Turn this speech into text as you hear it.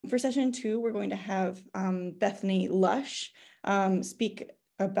For session 2, we're going to have Bethany Lusch speak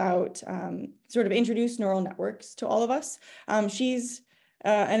about sort of introduce neural networks to all of us. She's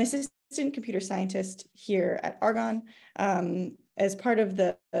an assistant computer scientist here at Argonne as part of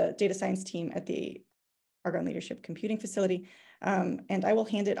the data science team at the Argonne Leadership Computing Facility. And I will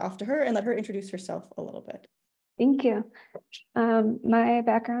hand it off to her and let her introduce herself a little bit. Thank you. My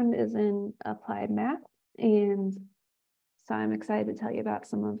background is in applied math, and so I'm excited to tell you about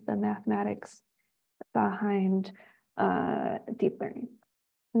some of the mathematics behind deep learning.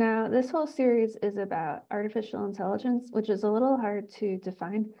 Now, this whole series is about artificial intelligence, which is a little hard to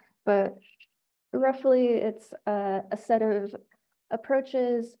define, but roughly it's a set of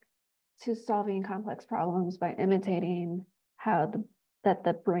approaches to solving complex problems by imitating how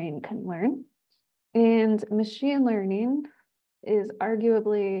the brain can learn. And machine learning is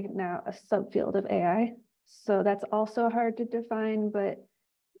arguably now a subfield of AI. So that's also hard to define, but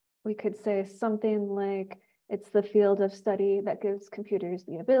we could say something like it's the field of study that gives computers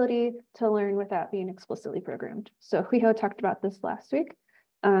the ability to learn without being explicitly programmed. So Huiho talked about this last week.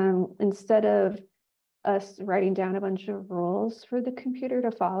 Instead of us writing down a bunch of rules for the computer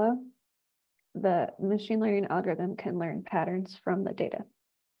to follow, the machine learning algorithm can learn patterns from the data.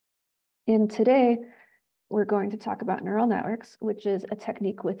 And today, we're going to talk about neural networks, which is a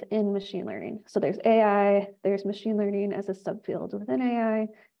technique within machine learning. So there's AI, there's machine learning as a subfield within AI,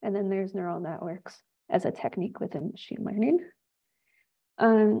 and then there's neural networks as a technique within machine learning.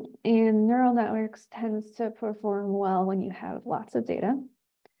 And neural networks tends to perform well when you have lots of data.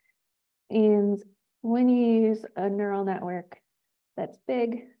 And when you use a neural network that's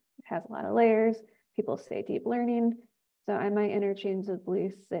big, has a lot of layers, people say deep learning. So I might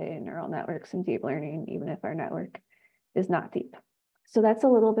interchangeably say neural networks and deep learning, even if our network is not deep. So that's a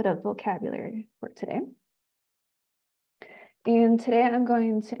little bit of vocabulary for today. And today I'm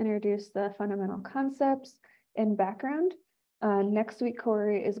going to introduce the fundamental concepts and background. Next week,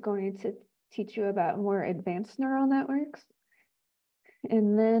 Corey is going to teach you about more advanced neural networks.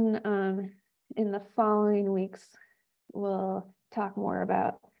 And then in the following weeks, we'll talk more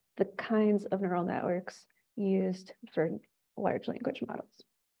about the kinds of neural networks used for large language models.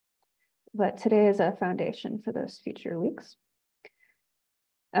 But today is a foundation for those future weeks.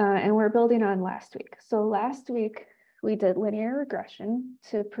 And we're building on last week. So last week, we did linear regression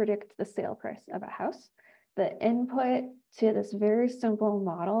to predict the sale price of a house. The input to this very simple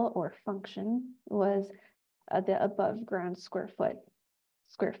model or function was the above ground square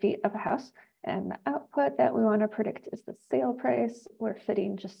feet of a house. And the output that we want to predict is the sale price. We're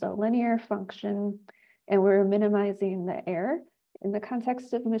fitting just a linear function, and we're minimizing the error. In the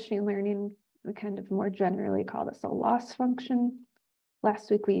context of machine learning, we kind of more generally call this a loss function. Last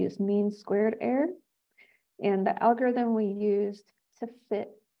week, we used mean squared error. And the algorithm we used to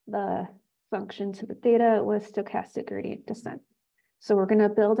fit the function to the data was stochastic gradient descent. So we're going to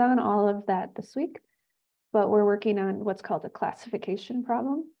build on all of that this week, but we're working on what's called a classification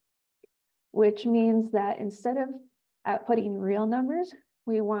problem, which means that instead of outputting real numbers,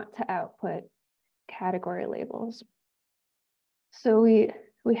 we want to output category labels. So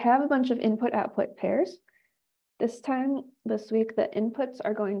we have a bunch of input-output pairs. This week, the inputs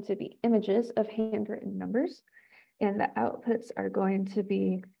are going to be images of handwritten numbers, and the outputs are going to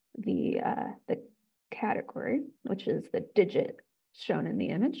be the category, which is the digit shown in the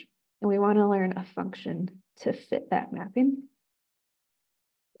image. And we want to learn a function to fit that mapping.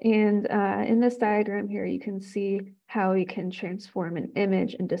 And in this diagram here, you can see how we can transform an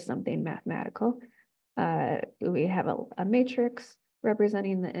image into something mathematical. We have a matrix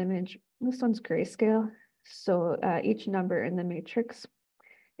representing the image. This one's grayscale. So each number in the matrix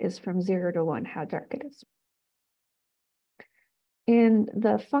is from 0 to 1, how dark it is. And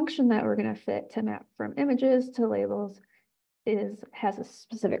the function that we're going to fit to map from images to labels has a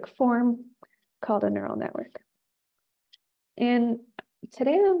specific form called a neural network. And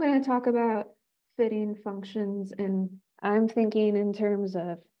today I'm going to talk about fitting functions, and I'm thinking in terms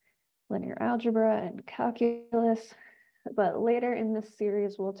of linear algebra and calculus, but later in this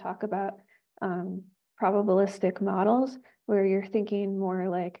series, we'll talk about probabilistic models, where you're thinking more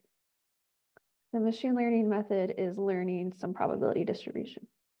like the machine learning method is learning some probability distribution.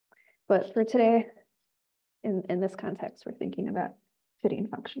 But for today, in this context, we're thinking about fitting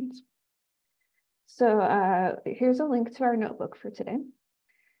functions. So here's a link to our notebook for today.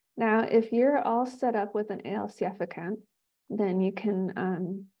 Now, if you're all set up with an ALCF account, then you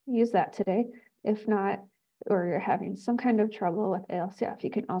can use that today. If not, or you're having some kind of trouble with ALCF,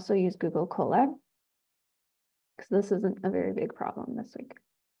 you can also use Google Colab, because this isn't a very big problem this week.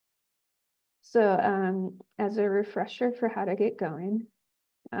 So as a refresher for how to get going,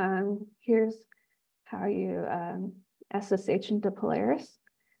 Here's how you SSH into Polaris.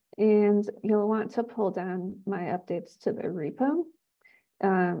 And you'll want to pull down my updates to the repo.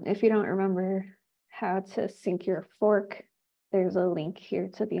 If you don't remember how to sync your fork, there's a link here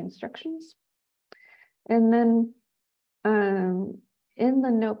to the instructions. And then in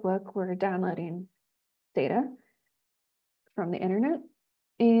the notebook, we're downloading data from the internet.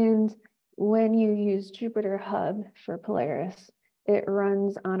 And when you use Jupyter Hub for Polaris, it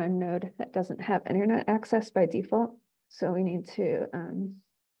runs on a node that doesn't have internet access by default. So we need to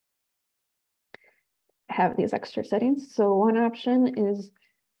have these extra settings. So one option is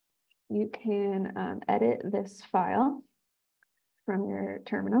you can edit this file from your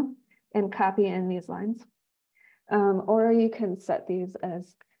terminal and copy in these lines. Or you can set these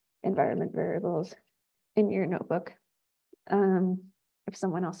as environment variables in your notebook. If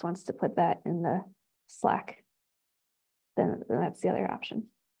someone else wants to put that in the Slack, then that's the other option.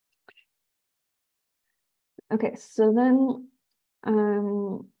 Okay, so then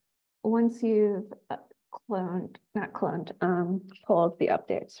once you've pulled the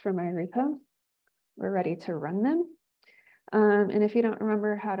updates from my repo, we're ready to run them. And if you don't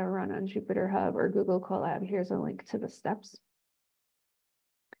remember how to run on Jupyter Hub or Google Colab, here's a link to the steps.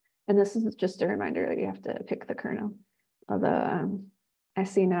 And this is just a reminder that you have to pick the kernel. Although I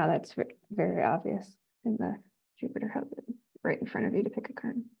see now that's very obvious in the Jupyter Hub right in front of you to pick a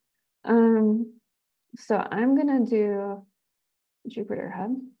kernel. So I'm gonna do Jupyter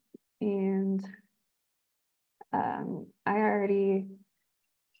Hub, and I already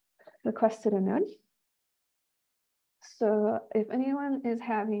requested a node. So if anyone is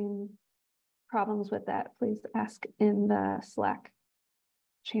having problems with that, please ask in the Slack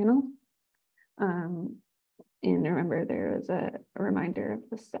channel. And remember, there is a reminder of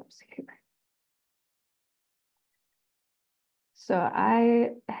the steps here. So I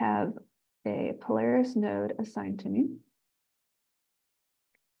have a Polaris node assigned to me.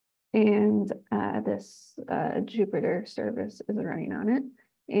 And this Jupyter service is running on it.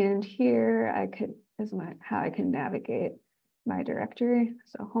 And here is how I can navigate my directory.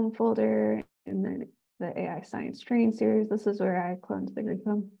 So home folder, and then the AI Science Training Series. This is where I cloned the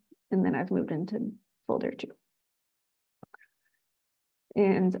repo. And then I've moved into folder 2.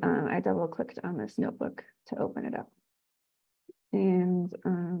 And I double clicked on this notebook to open it up. And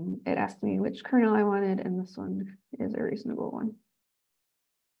it asked me which kernel I wanted, and this one is a reasonable one.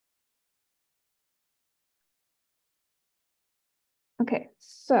 Okay,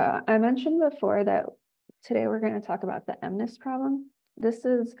 so I mentioned before that today we're going to talk about the MNIST problem. This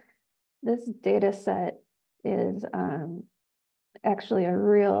data set is actually a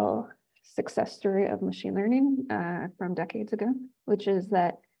real success story of machine learning from decades ago, which is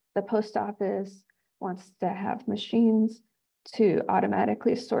that the post office wants to have machines to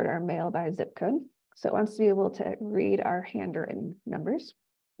automatically sort our mail by zip code. So it wants to be able to read our handwritten numbers.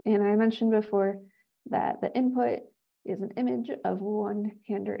 And I mentioned before that the input is an image of one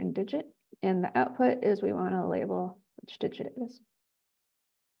handwritten digit, and the output is we want to label which digit it is.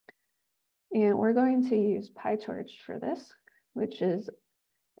 And we're going to use PyTorch for this, which is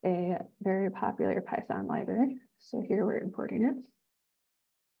a very popular Python library. So here we're importing it.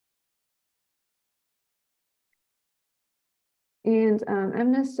 And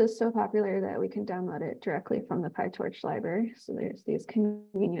MNIST is so popular that we can download it directly from the PyTorch library. So there's these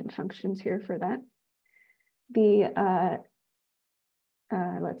convenient functions here for that.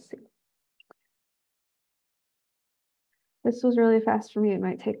 Let's see. This was really fast for me. It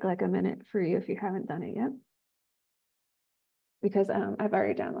might take like a minute for you if you haven't done it yet, because I've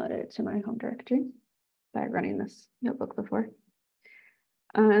already downloaded it to my home directory by running this notebook before.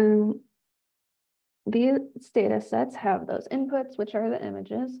 These data sets have those inputs, which are the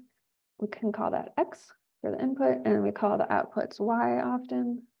images. We can call that X for the input, and we call the outputs Y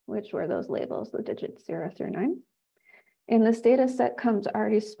often, which were those labels, the digits 0 through 9. And this data set comes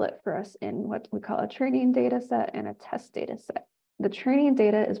already split for us in what we call a training data set and a test data set. The training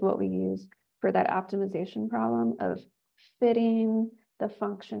data is what we use for that optimization problem of fitting the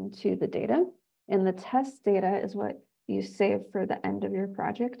function to the data. And the test data is what you save for the end of your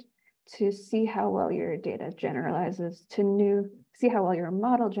project to see how well your data generalizes to see how well your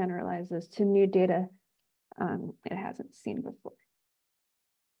model generalizes to new data it hasn't seen before.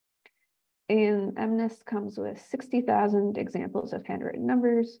 And MNIST comes with 60,000 examples of handwritten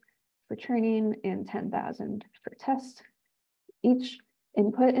numbers for training and 10,000 for test. Each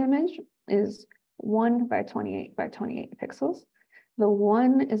input image is 1 by 28 by 28 pixels. The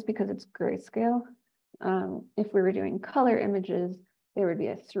 1 is because it's grayscale. If we were doing color images, there would be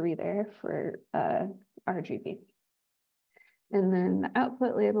a 3 there for RGB. And then the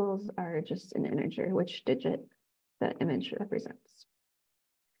output labels are just an integer, which digit the image represents.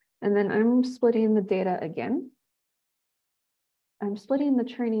 And then I'm splitting the data again. I'm splitting the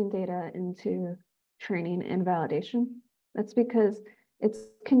training data into training and validation. That's because it's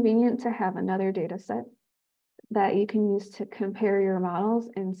convenient to have another data set that you can use to compare your models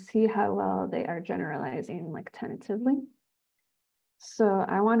and see how well they are generalizing, like tentatively. So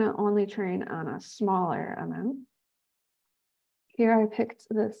I want to only train on a smaller amount. Here I picked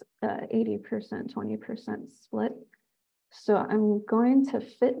this 80%, 20% split. So I'm going to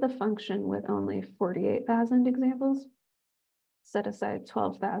fit the function with only 48,000 examples, set aside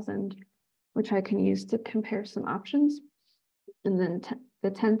 12,000, which I can use to compare some options. And then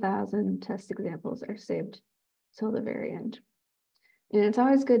the 10,000 test examples are saved till the very end. And it's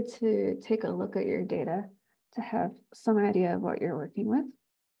always good to take a look at your data to have some idea of what you're working with.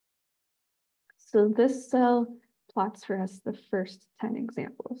 So this cell plots for us the first 10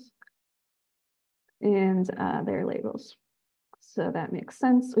 examples and their labels. So that makes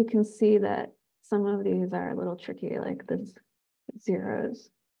sense. We can see that some of these are a little tricky, like the zeros,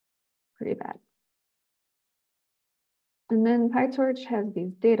 pretty bad. And then PyTorch has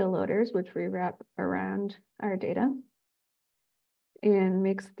these data loaders, which we wrap around our data and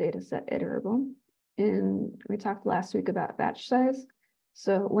makes the data set iterable. And we talked last week about batch size.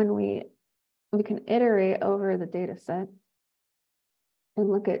 So when we can iterate over the data set and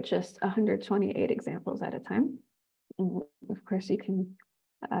look at just 128 examples at a time. And of course, you can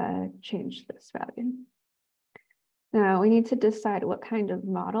change this value. Now we need to decide what kind of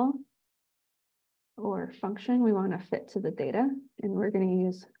model or function we want to fit to the data. And we're going to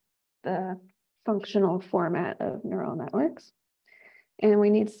use the functional format of neural networks. And we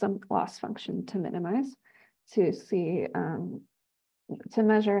need some loss function to minimize to see, to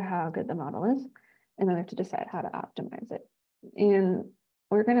measure how good the model is. And then we have to decide how to optimize it. And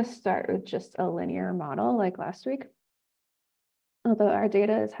we're going to start with just a linear model like last week. Although our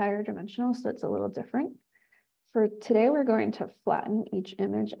data is higher dimensional, so it's a little different. For today, we're going to flatten each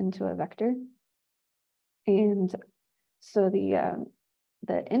image into a vector. And so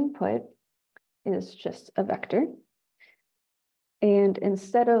the input is just a vector. And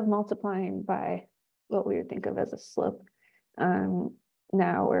instead of multiplying by what we would think of as a slope,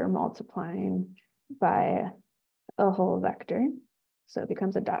 now we're multiplying by a whole vector. So it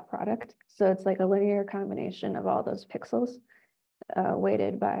becomes a dot product. So it's like a linear combination of all those pixels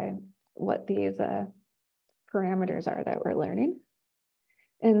weighted by what these parameters are that we're learning.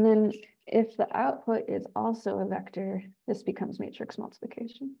 And then if the output is also a vector, this becomes matrix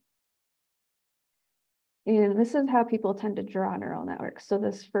multiplication. And this is how people tend to draw neural networks. So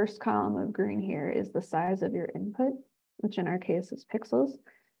this first column of green here is the size of your input, which in our case is pixels.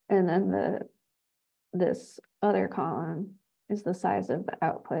 And then this other column is the size of the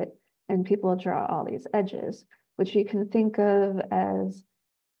output. And people draw all these edges, which you can think of as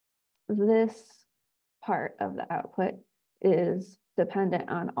this part of the output is dependent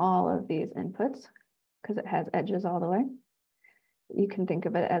on all of these inputs because it has edges all the way. You can think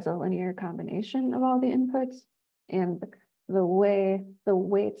of it as a linear combination of all the inputs, and the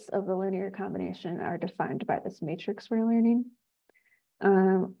weights of the linear combination are defined by this matrix we're learning.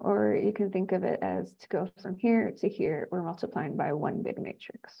 Or you can think of it as to go from here to here, we're multiplying by one big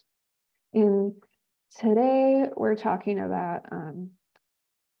matrix. And today we're talking about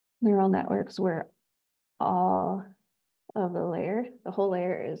neural networks where all of the whole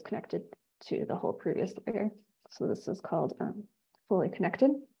layer is connected to the whole previous layer. So this is called fully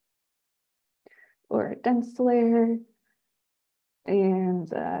connected or a dense layer.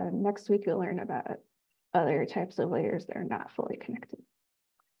 And next week you'll learn about other types of layers that are not fully connected.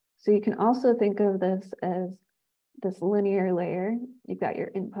 So you can also think of this as this linear layer. You've got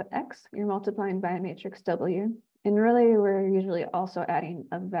your input X, you're multiplying by a matrix W. And really we're usually also adding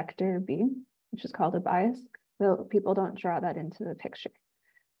a vector B, which is called a bias, though people don't draw that into the picture.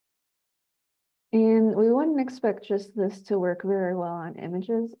 And we wouldn't expect just this to work very well on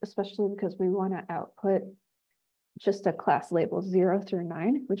images, especially because we want to output just a class label 0 through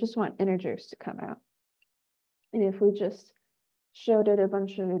 9. We just want integers to come out. And if we just showed it a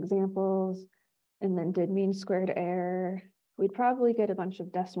bunch of examples and then did mean squared error, we'd probably get a bunch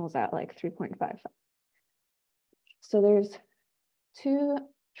of decimals out like 3.55. So there's two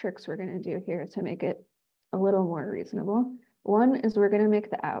tricks we're going to do here to make it a little more reasonable. One is we're going to make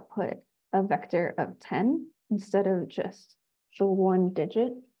the output a vector of 10 instead of just the one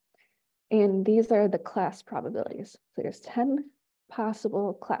digit. And these are the class probabilities. So there's 10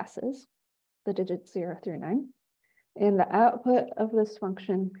 possible classes, the digits 0 through 9. And the output of this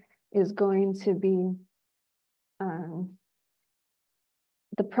function is going to be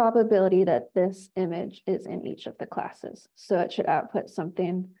the probability that this image is in each of the classes. So it should output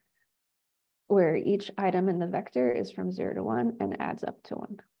something where each item in the vector is from 0 to 1 and adds up to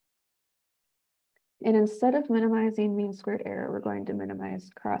 1. And instead of minimizing mean squared error, we're going to minimize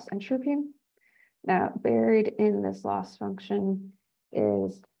cross entropy. Now, buried in this loss function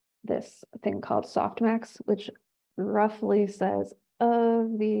is this thing called softmax, which roughly says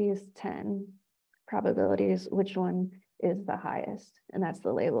of these 10 probabilities, which one is the highest, and that's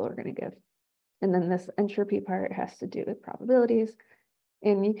the label we're going to give. And then this entropy part has to do with probabilities,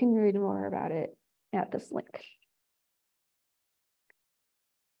 and you can read more about it at this link.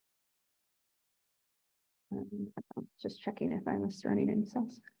 Just checking if I missed running any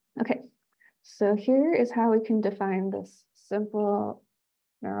cells. Okay, so here is how we can define this simple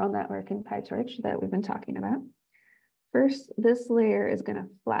neural network in PyTorch that we've been talking about. First, this layer is going to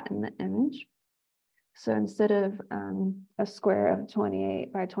flatten the image. So instead of a square of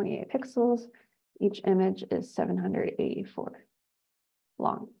 28 by 28 pixels, each image is 784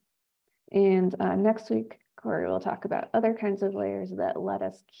 long. And next week, Corey will talk about other kinds of layers that let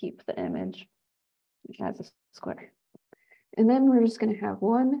us keep the image as a square. And then we're just going to have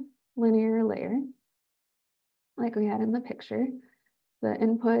one linear layer, like we had in the picture. The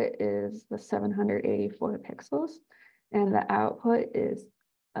input is the 784 pixels, and the output is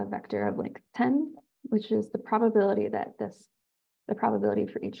a vector of length 10, which is the probability that the probability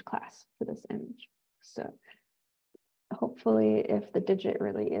for each class for this image. So hopefully if the digit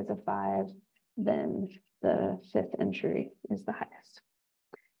really is a 5, then the 5th entry is the highest.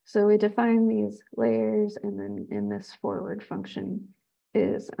 So we define these layers, and then in this forward function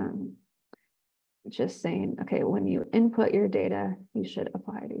is just saying, okay, when you input your data, you should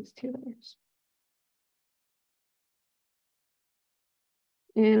apply these 2 layers.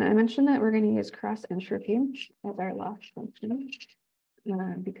 And I mentioned that we're going to use cross entropy as our loss function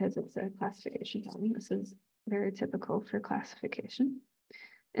because it's a classification problem. This is very typical for classification.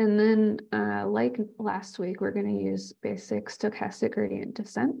 And then like last week, we're going to use basic stochastic gradient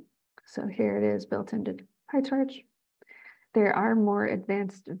descent. So here it is built into PyTorch. There are more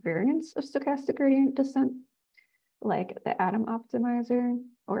advanced variants of stochastic gradient descent, like the atom optimizer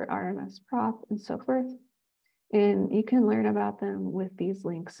or RMS prop and so forth. And you can learn about them with these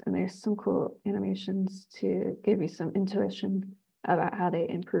links. And there's some cool animations to give you some intuition about how they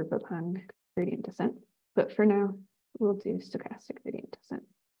improve upon gradient descent. But for now, we'll do stochastic gradient descent.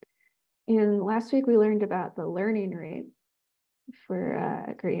 And last week, we learned about the learning rate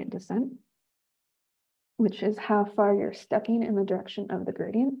for gradient descent, which is how far you're stepping in the direction of the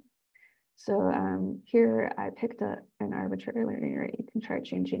gradient. So here I picked an arbitrary learning rate. You can try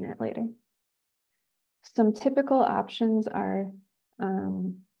changing it later. Some typical options are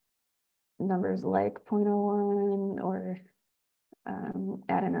numbers like 0.01 or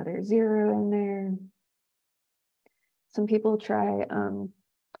add another 0 in there. Some people try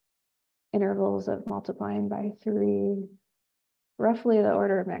intervals of multiplying by 3. Roughly the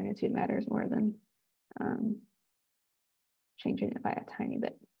order of magnitude matters more than changing it by a tiny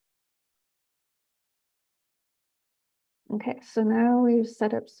bit. Okay, so now we've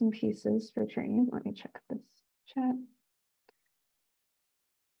set up some pieces for training. Let me check this chat.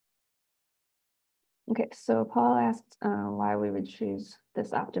 Okay, so Paul asked why we would choose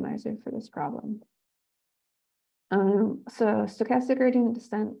this optimizer for this problem. So stochastic gradient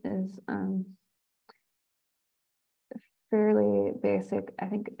descent is fairly basic.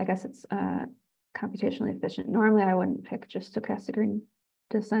 I guess it's computationally efficient. Normally, I wouldn't pick just stochastic gradient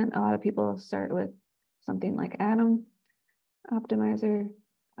descent. A lot of people start with something like atom optimizer.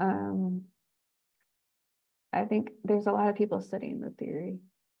 I think there's a lot of people studying the theory,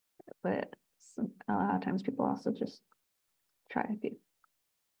 but a lot of times people also just try a few.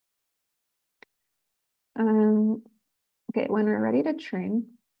 Okay, when we're ready to train,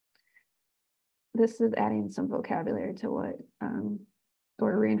 this is adding some vocabulary to what,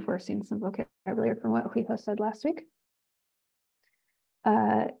 or reinforcing some vocabulary from what Huiho said last week.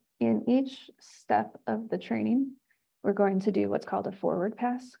 In each step of the training, we're going to do what's called a forward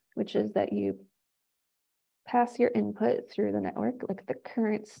pass, which is that you pass your input through the network, like the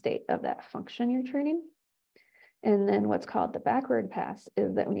current state of that function you're training. And then what's called the backward pass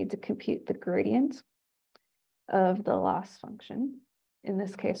is that we need to compute the gradient of the loss function, in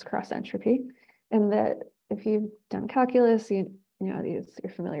this case, cross entropy. And that if you've done calculus, you're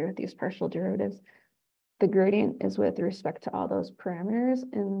familiar with these partial derivatives. The gradient is with respect to all those parameters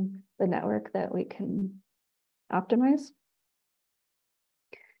in the network that we can optimize.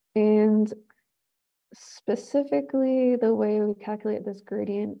 And specifically, the way we calculate this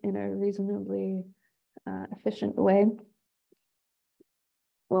gradient in a reasonably efficient way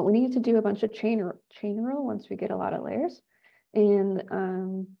well, we need to do a bunch of chain rule once we get a lot of layers. And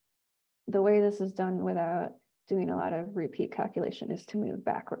the way this is done without doing a lot of repeat calculation is to move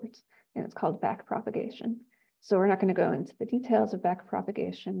backwards, and it's called back propagation. So we're not going to go into the details of back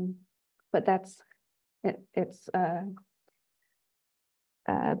propagation, but that's it. It's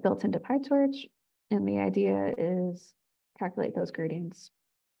built into PyTorch, and the idea is calculate those gradients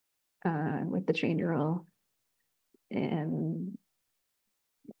with the chain rule and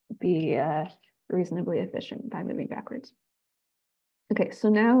be reasonably efficient by moving backwards. Okay, so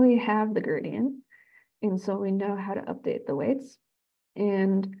now we have the gradient, and so we know how to update the weights.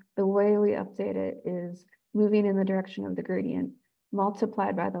 And the way we update it is moving in the direction of the gradient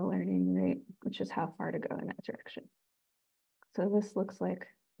multiplied by the learning rate, which is how far to go in that direction. So this looks like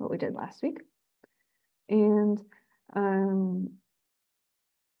what we did last week. And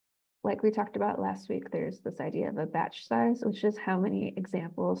like we talked about last week, there's this idea of a batch size, which is how many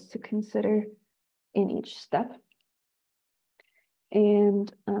examples to consider in each step.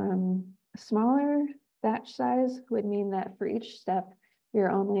 And a smaller batch size would mean that for each step,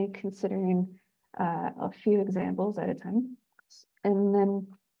 you're only considering a few examples at a time. And then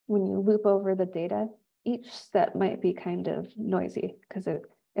when you loop over the data, each step might be kind of noisy because it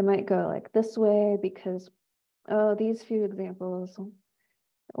might go like this way because, oh, these few examples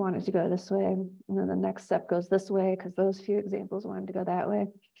wanted to go this way. And then the next step goes this way because those few examples wanted to go that way.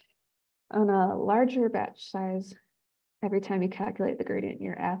 On a larger batch size, every time you calculate the gradient,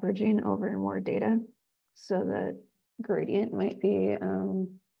 you're averaging over more data. So the gradient might be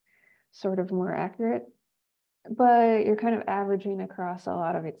sort of more accurate, but you're kind of averaging across a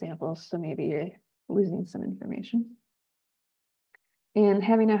lot of examples. So maybe you're losing some information. And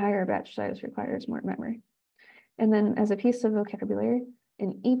having a higher batch size requires more memory. And then as a piece of vocabulary,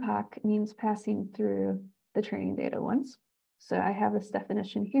 an epoch means passing through the training data once. So I have this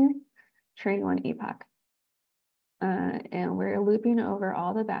definition here, train one epoch. And we're looping over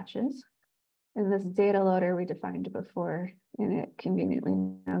all the batches. And this data loader we defined before, and it conveniently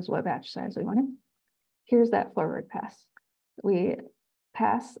knows what batch size we wanted. Here's that forward pass. We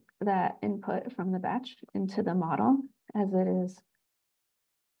pass that input from the batch into the model as it is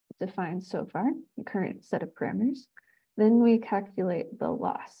defined so far, the current set of parameters. Then we calculate the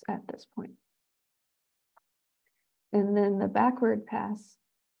loss at this point. And then the backward pass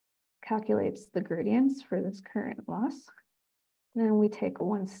calculates the gradients for this current loss. Then we take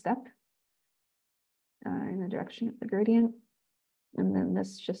one step in the direction of the gradient, and then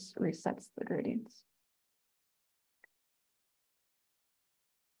this just resets the gradients.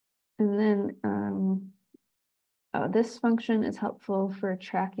 And then this function is helpful for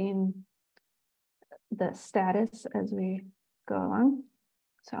tracking the status as we go along.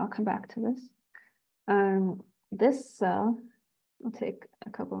 So I'll come back to this. This cell will take a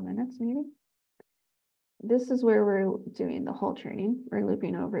couple of minutes maybe. This is where we're doing the whole training. We're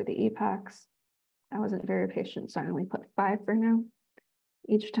looping over the epochs. I wasn't very patient, so I only put 5 for now.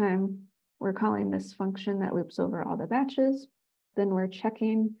 Each time we're calling this function that loops over all the batches. Then we're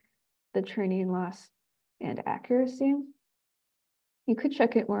checking the training loss and accuracy. You could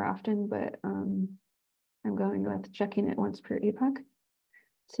check it more often, but I'm going with checking it once per epoch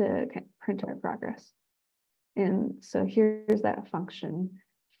to print our progress. And so here's that function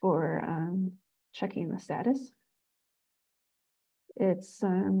for checking the status. It's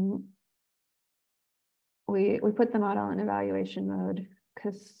we put the model in evaluation mode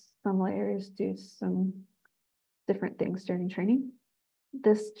because some layers do some different things during training.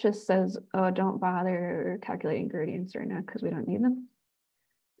 This just says, oh, don't bother calculating gradients right now because we don't need them.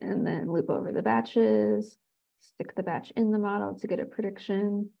 And then loop over the batches, stick the batch in the model to get a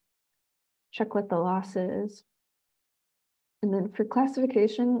prediction, check what the loss is. And then for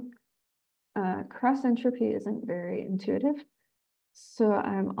classification, cross entropy isn't very intuitive. So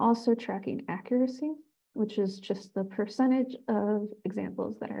I'm also tracking accuracy, which is just the percentage of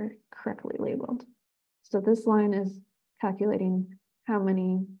examples that are correctly labeled. So this line is calculating how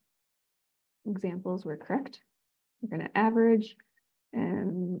many examples were correct. We're going to average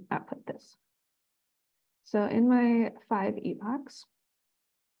and output this. So in my 5 epochs,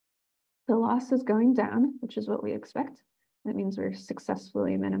 the loss is going down, which is what we expect. That means we're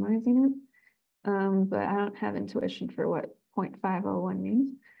successfully minimizing it. But I don't have intuition for what 0.501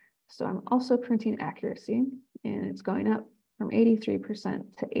 means. So I'm also printing accuracy, and it's going up from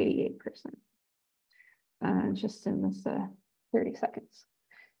 83% to 88%, just in this 30 seconds.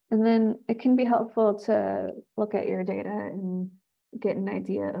 And then it can be helpful to look at your data and get an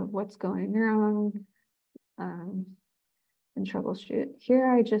idea of what's going wrong and troubleshoot. Here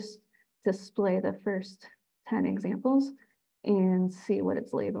I just display the first 10 examples, and see what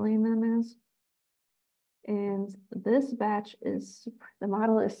it's labeling them as. And this batch the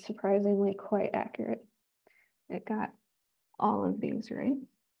model is surprisingly quite accurate. It got all of these right.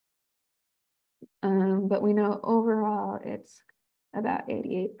 But we know overall it's about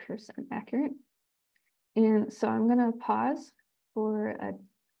 88% accurate. And so I'm gonna pause for a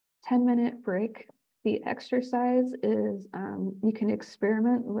 10-minute break. The exercise is you can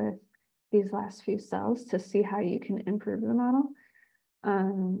experiment with these last few cells to see how you can improve the model.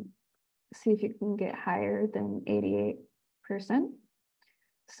 See if you can get higher than 88%.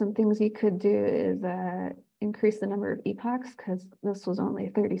 Some things you could do is increase the number of epochs, because this was only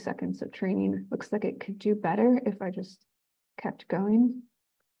 30 seconds of training. Looks like it could do better if I just kept going.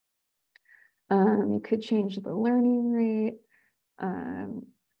 You could change the learning rate,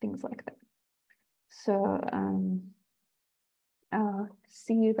 things like that. So I'll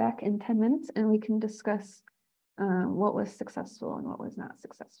see you back in 10 minutes and we can discuss what was successful and what was not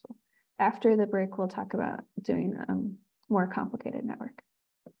successful. After the break, we'll talk about doing a more complicated network.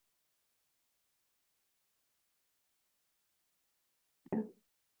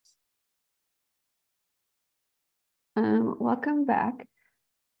 Welcome back.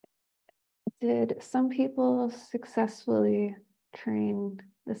 Did some people successfully train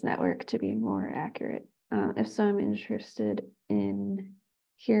this network to be more accurate? If so, I'm interested in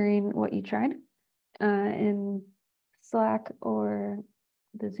hearing what you tried in Slack or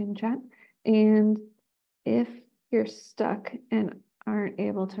the Zoom chat. And if you're stuck and aren't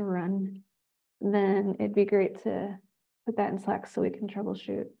able to run, then it'd be great to put that in Slack so we can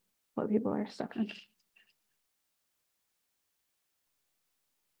troubleshoot what people are stuck on.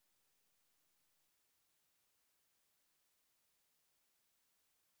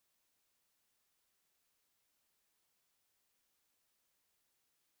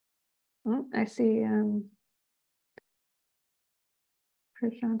 Well, I see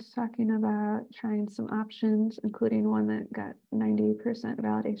Prashant's talking about trying some options, including one that got 90%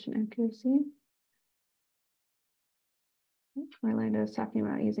 validation accuracy. Orlando is talking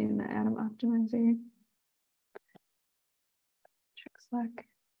about using the atom optimizer. Check Slack.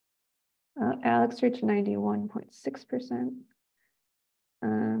 Alex reached 91.6%.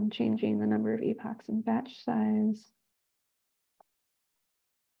 Changing the number of epochs and batch size.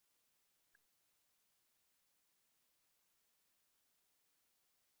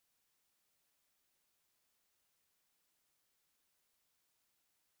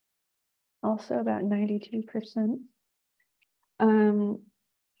 Also about 92%.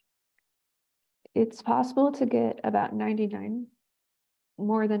 It's possible to get about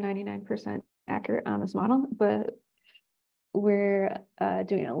more than 99% accurate on this model, but we're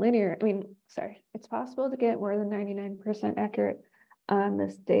doing a linear, it's possible to get more than 99% accurate on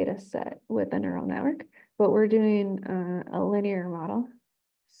this data set with a neural network, but we're doing a linear model.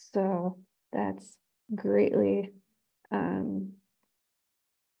 So that's greatly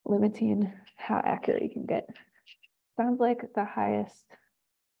limiting how accurate you can get. Sounds like the highest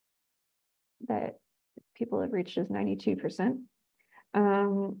that people have reached is 92%.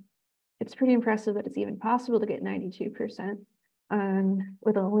 It's pretty impressive that it's even possible to get 92%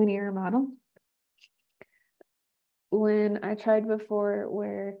 with a linear model. When I tried before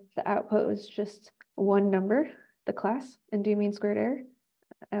where the output was just one number, the class, and do mean squared error,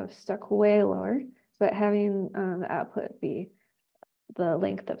 I was stuck way lower, but having the output be the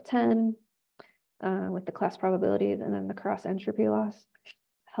length of 10 with the class probabilities and then the cross entropy loss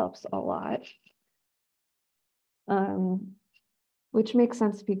helps a lot. Which makes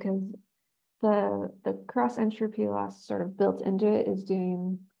sense because the cross entropy loss sort of built into it is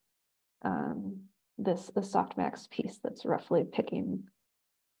doing the softmax piece that's roughly picking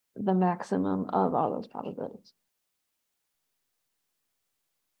the maximum of all those probabilities.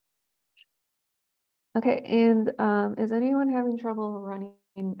 Okay, and is anyone having trouble running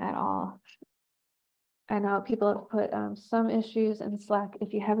at all? I know people have put some issues in Slack.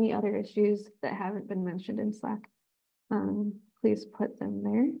 If you have any other issues that haven't been mentioned in Slack, please put them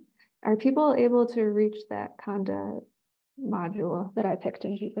there. Are people able to reach that Conda module that I picked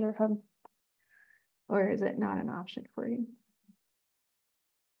in Jupyter Hub? Or is it not an option for you?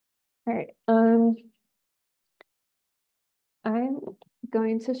 All right. I'm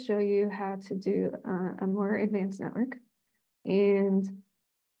going to show you how to do a more advanced network. And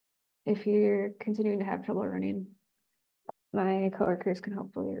if you're continuing to have trouble running, my coworkers can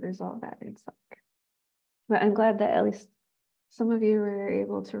hopefully resolve that in Slack. But I'm glad that at least some of you were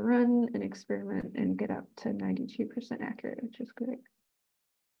able to run an experiment and get up to 92% accurate, which is great.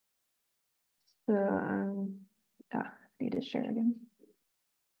 So I need to share again.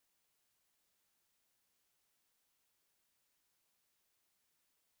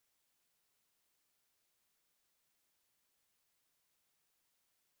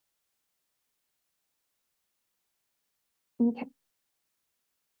 Okay.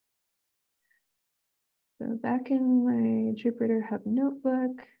 So back in my Jupyter Hub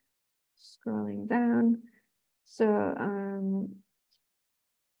notebook, scrolling down. So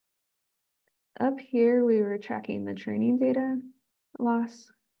up here, we were tracking the training data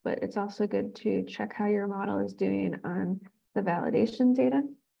loss, but it's also good to check how your model is doing on the validation data.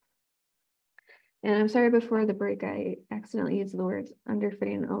 And I'm sorry, before the break, I accidentally used the words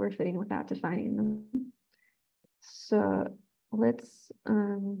underfitting and overfitting without defining them. So let's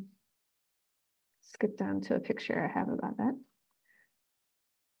skip down to a picture I have about that.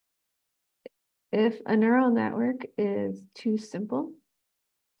 If a neural network is too simple,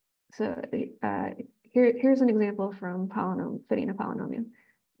 so here's an example from fitting a polynomial.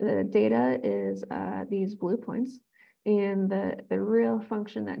 The data is these blue points, and the real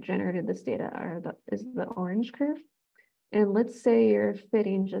function that generated this data is the orange curve. And let's say you're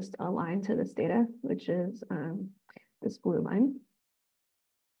fitting just a line to this data, which is this blue line.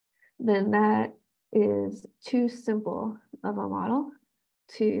 Then that is too simple of a model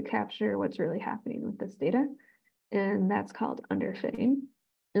to capture what's really happening with this data. And that's called underfitting.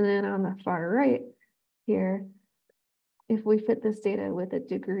 And then on the far right here, if we fit this data with a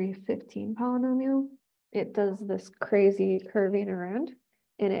degree 15 polynomial, it does this crazy curving around,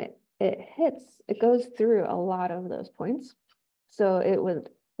 and it goes through a lot of those points. So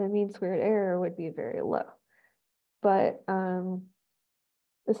the mean squared error would be very low. But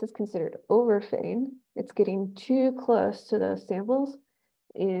this is considered overfitting. It's getting too close to those samples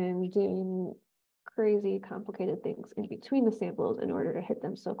and doing crazy complicated things in between the samples in order to hit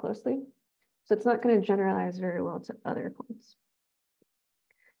them so closely. So it's not going to generalize very well to other points.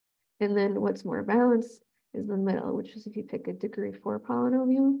 And then what's more balanced is the middle, which is if you pick a degree 4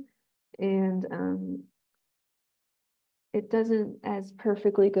 polynomial, and it doesn't as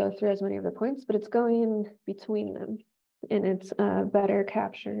perfectly go through as many of the points, but it's going between them, and it's better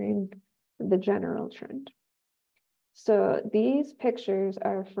capturing the general trend. So these pictures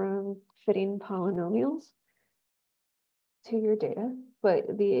are from fitting polynomials to your data,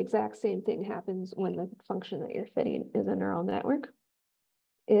 but the exact same thing happens when the function that you're fitting is a neural network.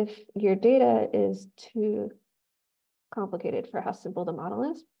 If your data is too complicated for how simple the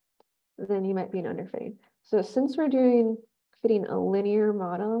model is, then you might be an underfitting. So since we're fitting a linear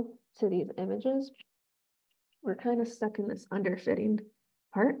model to these images, we're kind of stuck in this underfitting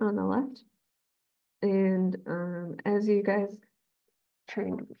part on the left. And as you guys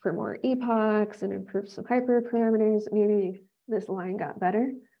train for more epochs and improve some hyperparameters, maybe this line got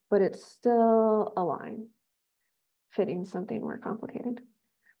better, but it's still a line fitting something more complicated.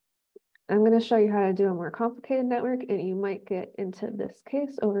 I'm going to show you how to do a more complicated network, and you might get into this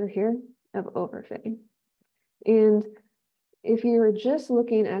case over here of overfitting. And if you were just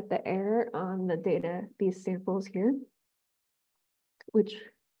looking at the error on the data, these samples here, which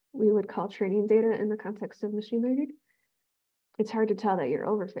we would call training data in the context of machine learning, it's hard to tell that you're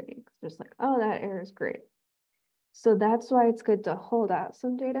overfitting. It's just like, oh, that error is great. So that's why it's good to hold out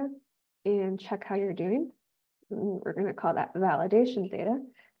some data and check how you're doing. We're going to call that validation data,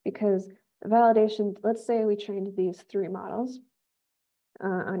 because validation, let's say we trained these 3 models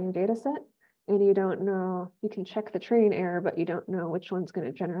on your data set, and you don't know, you can check the training error, but you don't know which one's going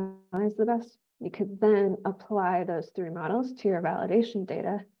to generalize the best. You could then apply those 3 models to your validation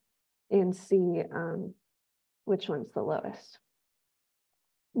data and see which one's the lowest,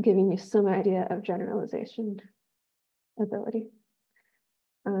 giving you some idea of generalization ability.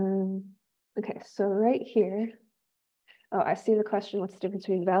 Okay, so right here, oh, I see the question, what's the difference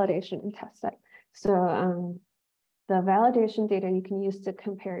between validation and test set? So the validation data you can use to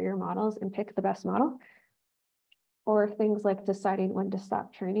compare your models and pick the best model, or things like deciding when to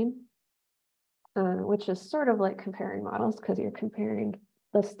stop training, which is sort of like comparing models, because you're comparing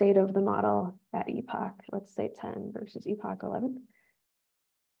the state of the model at epoch, let's say 10 versus epoch 11.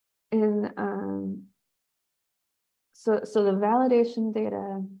 And so the validation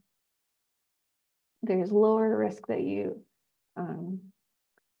data, there's lower risk that you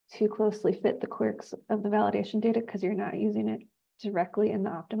too closely fit the quirks of the validation data because you're not using it directly in the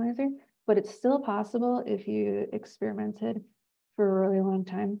optimizer, but it's still possible if you experimented for a really long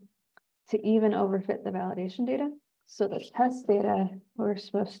time to even overfit the validation data. So the test data, we're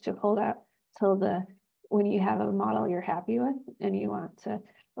supposed to hold out till when you have a model you're happy with and you want to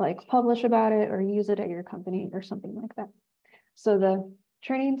like publish about it or use it at your company or something like that. So the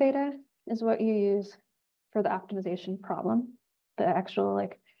training data is what you use for the optimization problem, the actual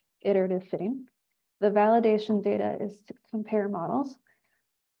like iterative fitting. The validation data is to compare models,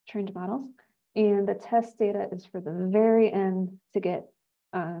 trained models, and the test data is for the very end to get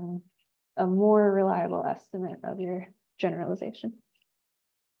a more reliable estimate of your generalization.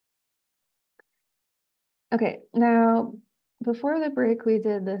 Okay, now before the break, we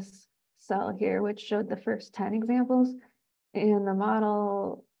did this cell here, which showed the first 10 examples, and the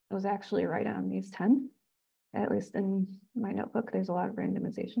model was actually right on these 10, at least in my notebook. There's a lot of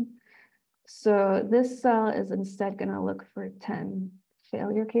randomization. So this cell is instead going to look for 10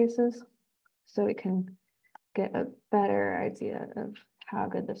 failure cases, so we can get a better idea of how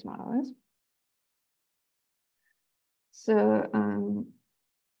good this model is. So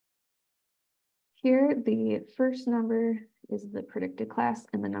here, the first number is the predicted class,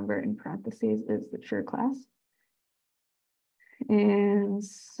 and the number in parentheses is the true class. And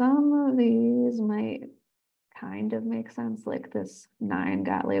some of these might kind of make sense, like this 9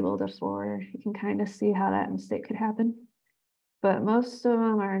 got labeled a 4. You can kind of see how that mistake could happen. But most of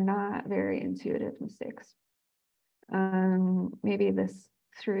them are not very intuitive mistakes. Maybe this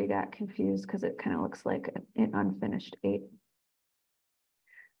 3 got confused because it kind of looks like an unfinished 8.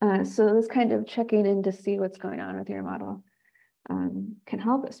 So this kind of checking in to see what's going on with your model can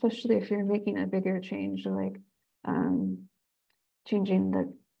help, especially if you're making a bigger change, like changing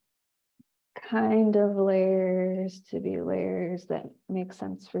the kind of layers to be layers that make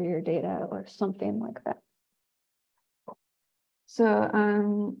sense for your data or something like that.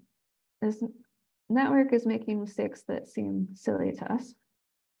 So this network is making mistakes that seem silly to us,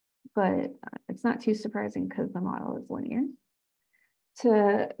 but it's not too surprising because the model is linear.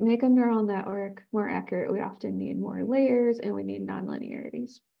 To make a neural network more accurate, we often need more layers and we need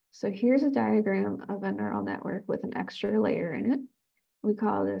nonlinearities. So here's a diagram of a neural network with an extra layer in it. We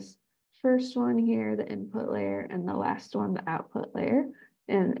call this first one here the input layer and the last one the output layer.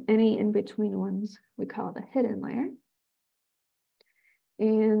 And any in-between ones we call the hidden layer.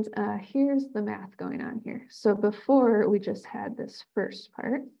 And here's the math going on here. So before we just had this first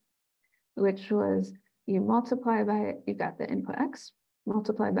part, which was you multiply by, you got the input x,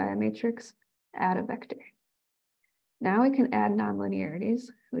 multiply by a matrix, add a vector. Now we can add nonlinearities,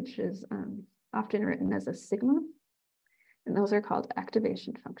 which is often written as a sigma, and those are called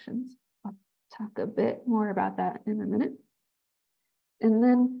activation functions. I'll talk a bit more about that in a minute. And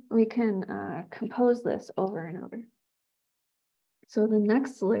then we can compose this over and over. So the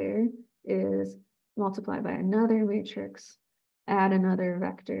next layer is multiply by another matrix, add another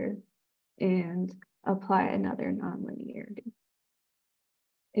vector, and apply another nonlinearity.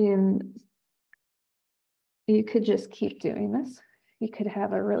 And you could just keep doing this. You could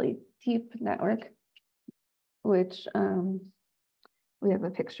have a really deep network, which we have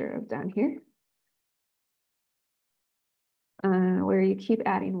a picture of down here, where you keep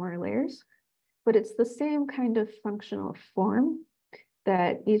adding more layers, but it's the same kind of functional form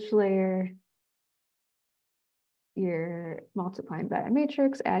that each layer you're multiplying by a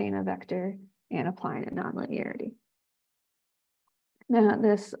matrix, adding a vector, and applying a nonlinearity. Now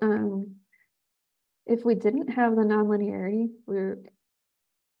this, if we didn't have the nonlinearity,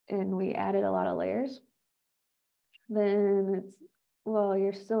 and we added a lot of layers, then it's, well,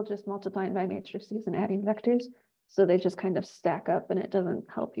 you're still just multiplying by matrices and adding vectors. So they just kind of stack up and it doesn't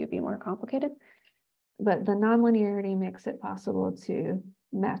help you be more complicated. But the nonlinearity makes it possible to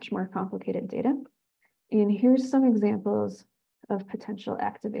match more complicated data. And here's some examples of potential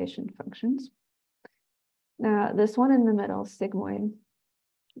activation functions. Now, this one in the middle, sigmoid,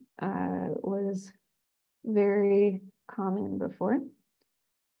 was very common before.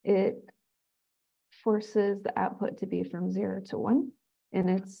 It forces the output to be from 0 to 1, and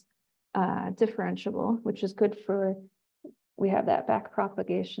it's differentiable, which is good for, we have that back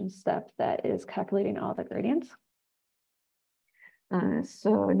propagation step that is calculating all the gradients.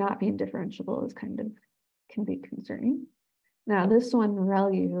 So not being differentiable is kind of, can be concerning. Now this one,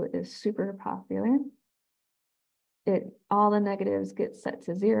 ReLU, is super popular. All the negatives get set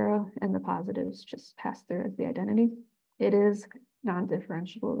to 0 and the positives just pass through as the identity. It is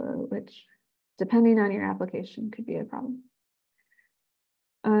non-differentiable though, which depending on your application could be a problem.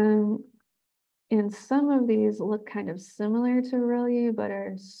 And some of these look kind of similar to ReLU, but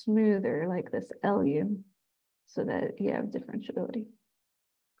are smoother, like this LU, so that you have differentiability.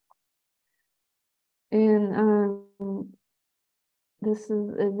 And this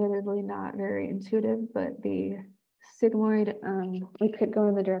is admittedly not very intuitive, but the sigmoid, we could go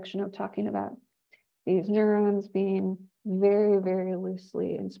in the direction of talking about these neurons being very, very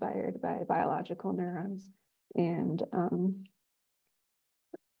loosely inspired by biological neurons and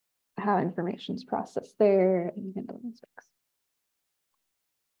how information is processed there and handling aspects.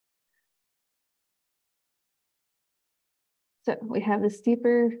 So we have this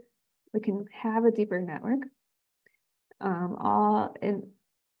deeper, we can have a deeper network.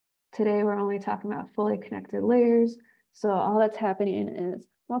 Today we're only talking about fully connected layers, So all that's happening is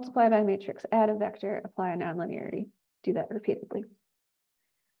multiply by matrix, add a vector, apply a nonlinearity. Do that repeatedly.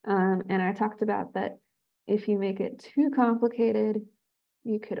 And I talked about that if you make it too complicated,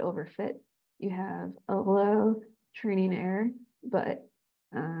 you could overfit. You have a low training error, but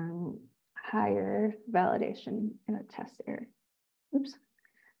higher validation in a test error. Oops.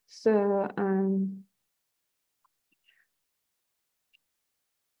 So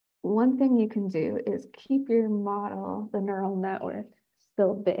one thing you can do is keep your model, the neural network,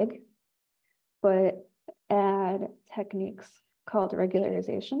 still big, but add techniques called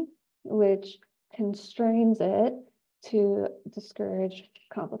regularization, which constrains it to discourage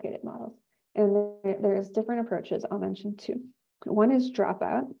complicated models. And there's different approaches. I'll mention two. One is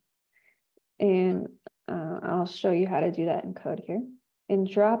dropout, and I'll show you how to do that in code here. In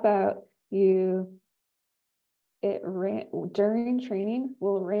dropout, during training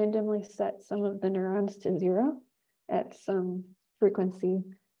will randomly set some of the neurons to 0 at some frequency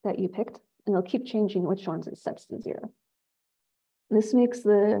that you picked, and it'll keep changing which ones it sets to 0. This makes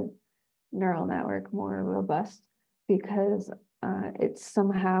the neural network more robust because it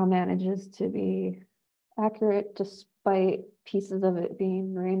somehow manages to be accurate despite pieces of it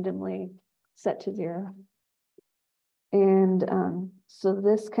being randomly set to 0. And so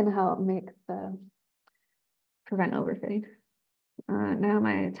this can help prevent overfitting. Now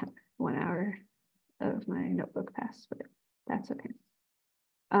my 1 hour of my notebook passed, but that's okay.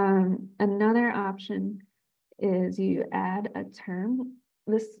 Another option is you add a term.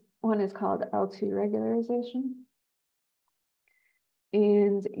 This one is called L2 regularization.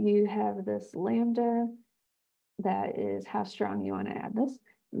 And you have this lambda that is how strong you want to add this.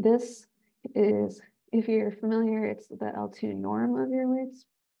 This is, if you're familiar, it's the L2 norm of your weights.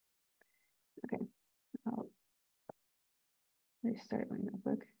 Okay, I'll restart my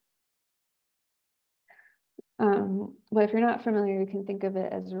notebook. But if you're not familiar, you can think of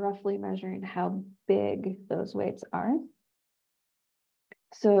it as roughly measuring how big those weights are.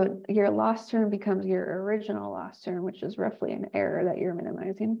 So your loss term becomes your original loss term, which is roughly an error that you're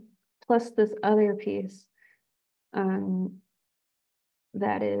minimizing, plus this other piece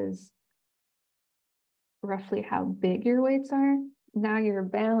that is roughly how big your weights are. Now you're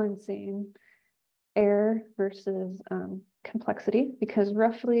balancing error versus complexity, because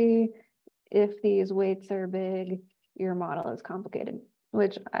roughly if these weights are big, your model is complicated,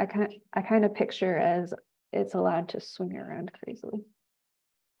 which I kind of picture as it's allowed to swing around crazily.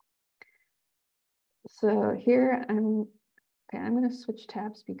 So here I'm going to switch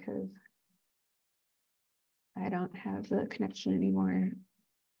tabs because I don't have the connection anymore,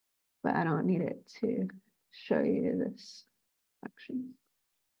 but I don't need it to show you this function.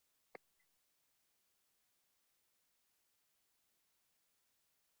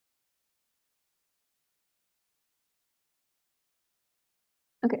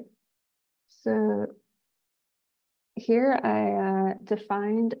 Okay, so here I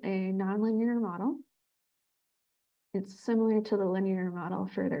defined a nonlinear model. It's similar to the linear model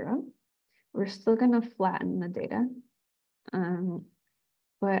further up. We're still going to flatten the data,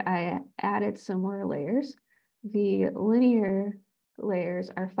 but I added some more layers. The linear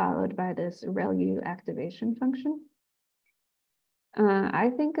layers are followed by this ReLU activation function. I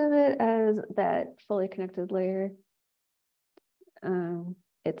think of it as that fully connected layer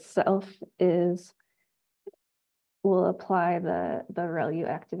itself will apply the ReLU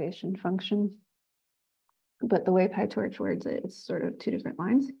activation function. But the way PyTorch words it, it's sort of two different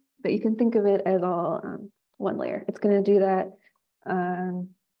lines. But you can think of it as all one layer. It's going to do that,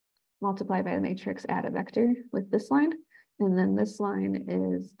 multiply by the matrix, add a vector with this line. And then this line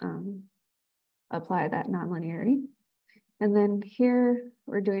is apply that nonlinearity. And then here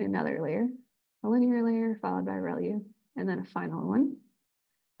we're doing another layer, a linear layer followed by ReLU, and then a final one.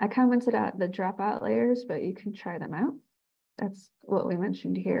 I commented out the dropout layers, but you can try them out. That's what we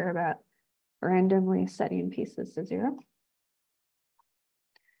mentioned here about randomly setting pieces to 0.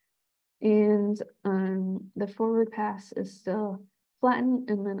 And the forward pass is still flatten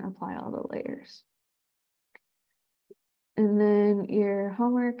and then apply all the layers. And then your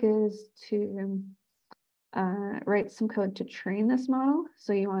homework is to write some code to train this model.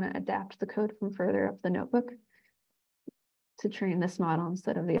 So you want to adapt the code from further up the notebook to train this model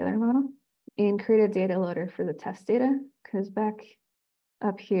instead of the other model, and create a data loader for the test data, because back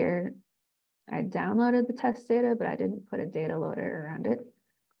up here, I downloaded the test data, but I didn't put a data loader around it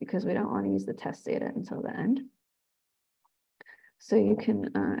because we don't want to use the test data until the end. So you can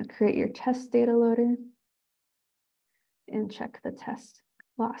create your test data loader and check the test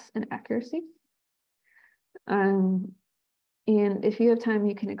loss and accuracy. And And if you have time,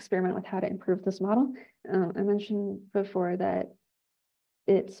 you can experiment with how to improve this model. I mentioned before that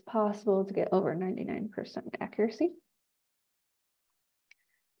it's possible to get over 99% accuracy.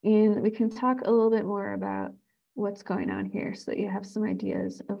 And we can talk a little bit more about what's going on here so that you have some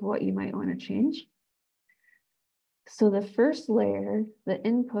ideas of what you might want to change. So the first layer, the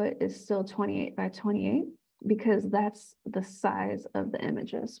input is still 28 by 28 because that's the size of the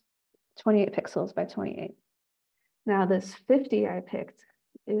images, 28 pixels by 28. Now this 50 I picked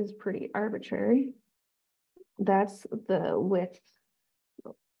is pretty arbitrary. That's the width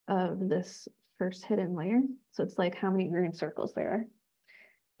of this first hidden layer. So it's like how many green circles there are.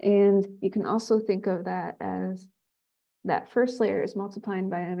 And you can also think of that as that first layer is multiplying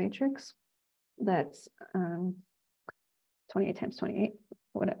by a matrix that's 28 times 28,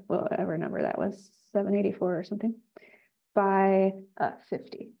 whatever number that was, 784 or something, by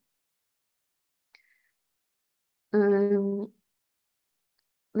 50.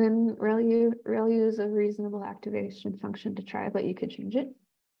 Then ReLU is a reasonable activation function to try, but you could change it.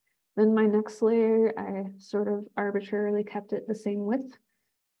 Then my next layer, I sort of arbitrarily kept it the same width.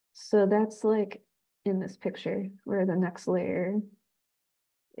 So that's like in this picture where the next layer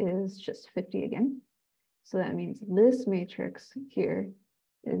is just 50 again. So that means this matrix here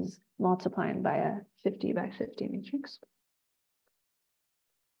is multiplying by a 50 by 50 matrix.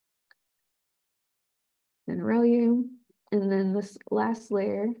 And ReLU, and then this last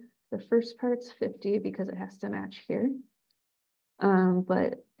layer, the first part's 50 because it has to match here.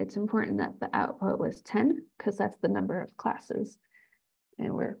 But it's important that the output was 10 because that's the number of classes.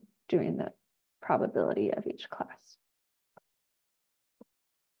 And we're doing the probability of each class.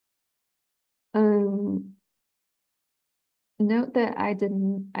 Note that I did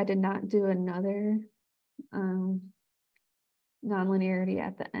not do another nonlinearity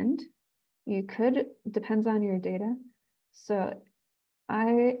at the end. You could, depends on your data. So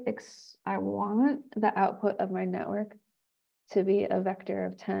I want the output of my network to be a vector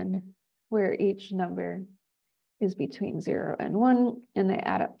of 10, where each number is between 0 and 1, and they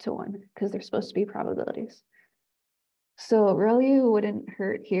add up to 1, because they're supposed to be probabilities. So ReLU wouldn't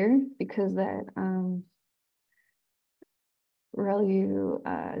hurt here, because that ReLU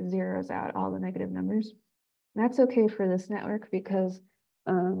zeroes out all the negative numbers. That's okay for this network, because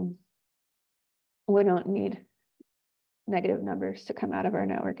we don't need negative numbers to come out of our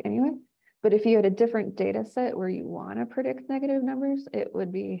network anyway. But if you had a different data set where you want to predict negative numbers, it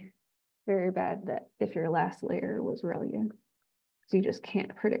would be very bad that if your last layer was ReLU. So you just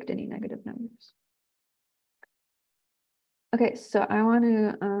can't predict any negative numbers. Okay, so I want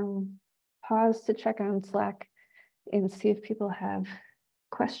to pause to check on Slack and see if people have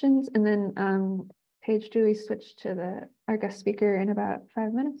questions. And then Paige, do we switch to our guest speaker in about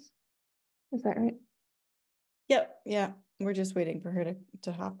 5 minutes? Is that right? Yep, yeah. We're just waiting for her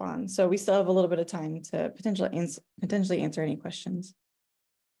to hop on. So we still have a little bit of time to potentially answer any questions.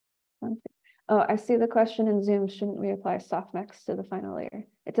 Oh, I see the question in Zoom. Shouldn't we apply softmax to the final layer?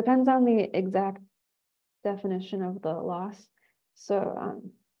 It depends on the exact definition of the loss. So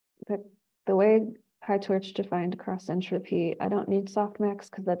the way PyTorch defined cross entropy, I don't need softmax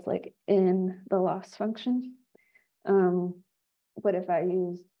because that's like in the loss function. But if I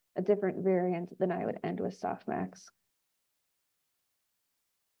use a different variant, then I would end with softmax.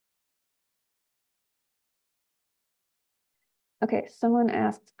 Okay, someone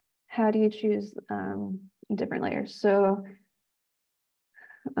asked, how do you choose different layers? So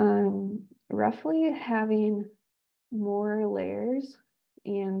roughly having more layers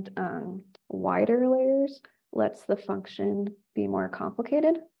and wider layers lets the function be more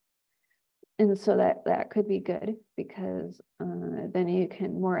complicated. And so that could be good because then you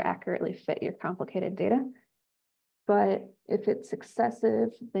can more accurately fit your complicated data. But if it's excessive,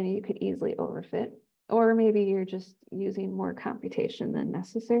 then you could easily overfit. Or maybe you're just using more computation than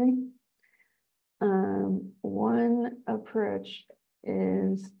necessary. One approach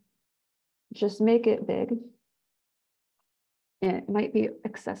is just make it big. It might be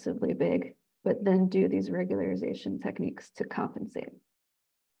excessively big, but then do these regularization techniques to compensate.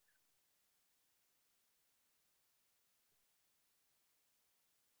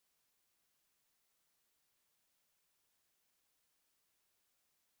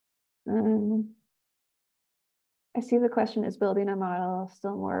 I see the question, is building a model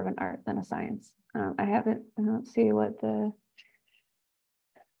still more of an art than a science? I don't see what the,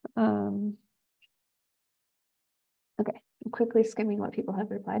 okay, I'm quickly skimming what people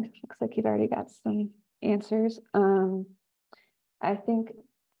have replied. Looks like you've already got some answers. I think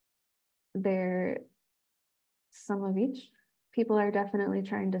they're some of each. People are definitely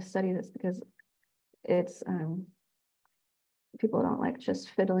trying to study this because it's people don't like just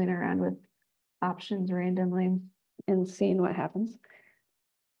fiddling around with options randomly and seeing what happens.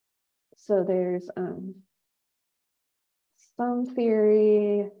 So there's some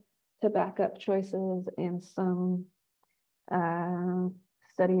theory to back up choices and some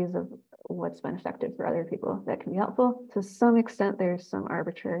studies of what's been effective for other people that can be helpful. To some extent, there's some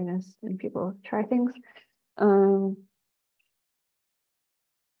arbitrariness when people try things.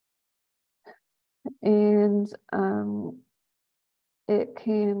 It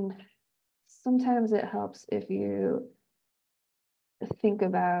can, sometimes it helps if you think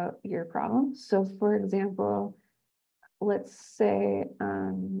about your problem. So for example, let's say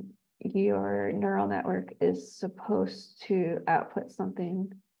your neural network is supposed to output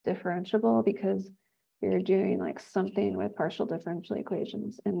something differentiable because you're doing like something with partial differential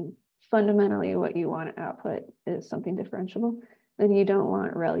equations, and fundamentally what you want to output is something differentiable. Then you don't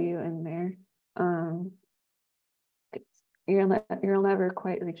want ReLU in there. You'll never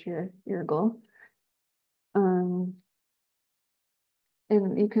quite reach your goal. And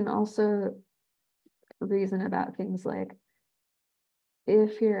you can also reason about things like,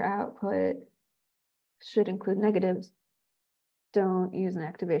 if your output should include negatives, don't use an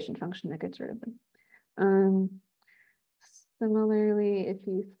activation function that gets rid of them. Similarly, if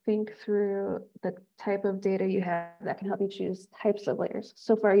you think through the type of data you have, that can help you choose types of layers.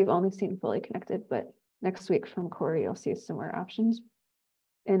 So far, you've only seen fully connected, but next week from Corey, you'll see some more options.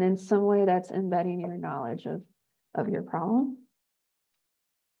 And in some way, that's embedding your knowledge of your problem.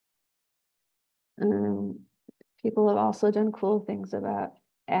 People have also done cool things about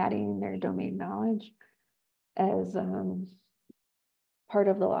adding their domain knowledge as part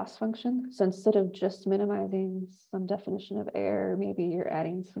of the loss function. So instead of just minimizing some definition of error, maybe you're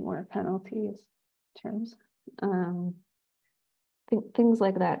adding some more penalties terms. Things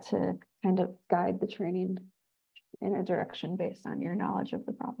like that to kind of guide the training in a direction based on your knowledge of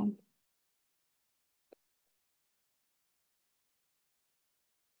the problem.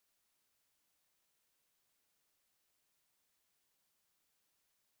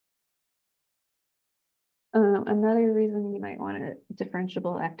 Another reason you might want a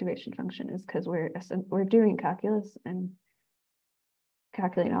differentiable activation function is because we're doing calculus and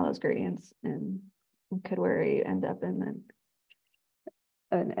calculating all those gradients, and could where you end up in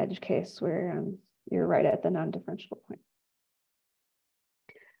an edge case where you're right at the non-differentiable point.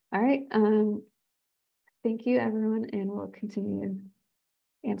 All right. Thank you, everyone, and we'll continue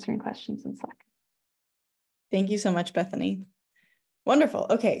answering questions in Slack. Thank you so much, Bethany. Wonderful.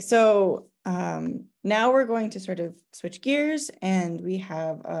 Okay, so now we're going to sort of switch gears, and we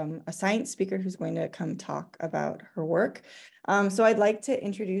have a science speaker who's going to come talk about her work. So I'd like to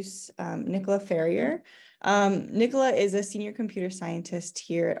introduce Nicola Ferrier. Nicola is a senior computer scientist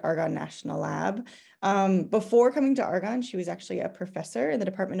here at Argonne National Lab. Before coming to Argonne, she was actually a professor in the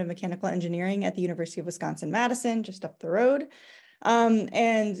Department of Mechanical Engineering at the University of Wisconsin-Madison, just up the road.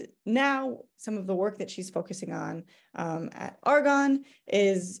 And now some of the work that she's focusing on at Argonne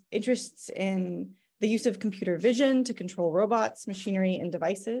is interests in the use of computer vision to control robots, machinery, and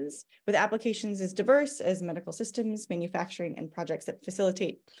devices, with applications as diverse as medical systems, manufacturing, and projects that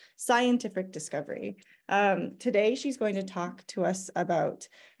facilitate scientific discovery. Today, she's going to talk to us about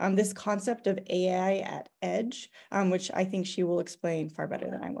this concept of AI at edge, which I think she will explain far better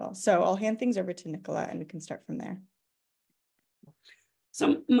than I will. So I'll hand things over to Nicola, and we can start from there.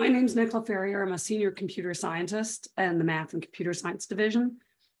 So my name's Nicola Ferrier. I'm a senior computer scientist in the Math and Computer Science Division.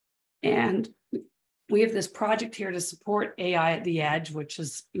 And we have this project here to support AI at the edge, which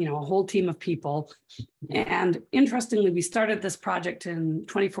is, a whole team of people. And interestingly, we started this project in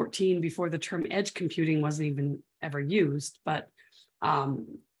 2014 before the term edge computing wasn't even ever used. But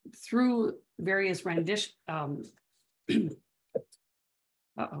through various renditions,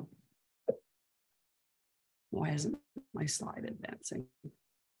 why isn't my slide advancing?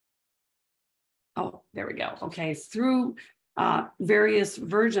 Oh, there we go. Okay, through various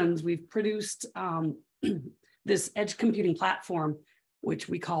versions, we've produced this edge computing platform, which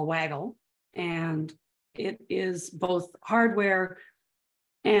we call Waggle. And it is both hardware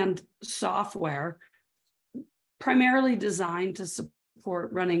and software, primarily designed to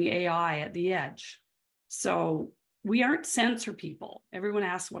support running AI at the edge. So we aren't sensor people. Everyone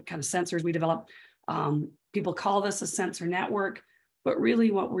asks what kind of sensors we develop. People call this a sensor network, but really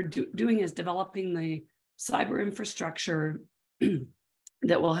what we're doing is developing the cyber infrastructure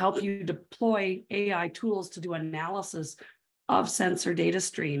that will help you deploy AI tools to do analysis of sensor data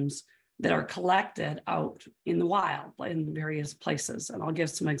streams that are collected out in the wild in various places. And I'll give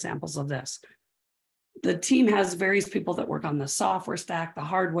some examples of this. The team has various people that work on the software stack, the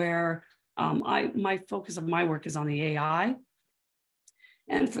hardware. My focus of my work is on the AI.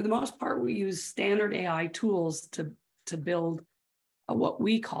 And for the most part, we use standard AI tools to build what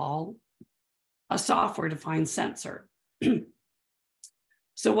we call a software-defined sensor.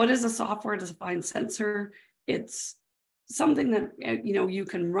 So what is a software-defined sensor? It's something that you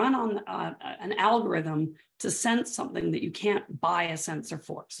can run on an algorithm to sense something that you can't buy a sensor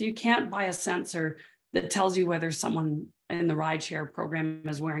for. So you can't buy a sensor that tells you whether someone in the rideshare program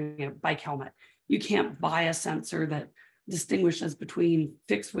is wearing a bike helmet. You can't buy a sensor that distinguishes between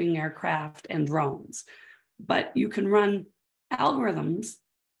fixed-wing aircraft and drones. But you can run algorithms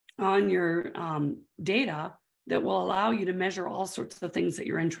on your data that will allow you to measure all sorts of things that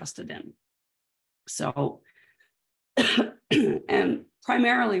you're interested in. So, and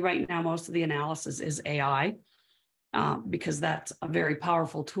primarily right now, most of the analysis is AI, because that's a very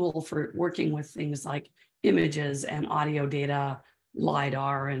powerful tool for working with things like images and audio data,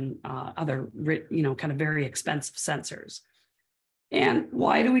 LiDAR, and other, kind of very expensive sensors. And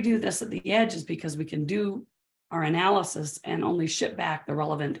why do we do this at the edge is because we can do our analysis and only ship back the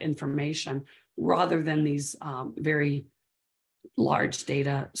relevant information rather than these very large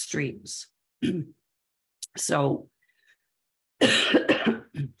data streams. So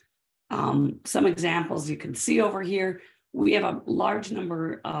some examples you can see over here. We have a large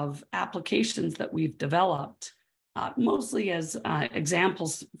number of applications that we've developed, mostly as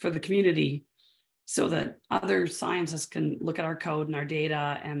examples for the community, so that other scientists can look at our code and our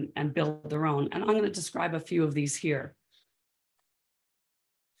data and build their own. And I'm going to describe a few of these here.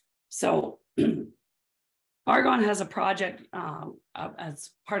 So Argonne has a project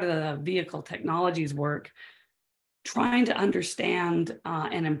as part of the vehicle technologies work, trying to understand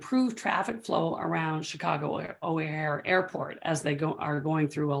and improve traffic flow around Chicago O'Hare Airport as they are going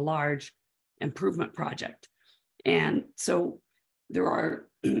through a large improvement project. And so there are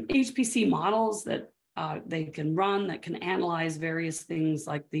HPC models that they can run that can analyze various things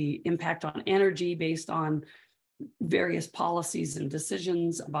like the impact on energy based on various policies and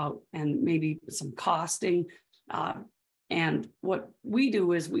decisions about, and maybe some costing. And what we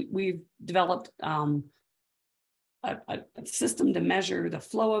do is we've developed a system to measure the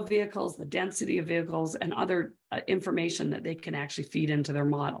flow of vehicles, the density of vehicles, and other information that they can actually feed into their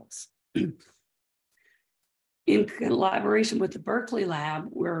models. In collaboration with the Berkeley Lab,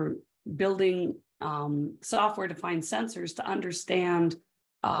 we're building software-defined sensors to understand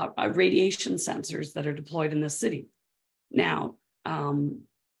radiation sensors that are deployed in the city. Now,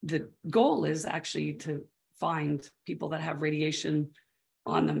 the goal is actually to find people that have radiation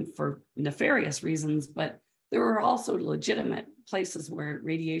on them for nefarious reasons, but there are also legitimate places where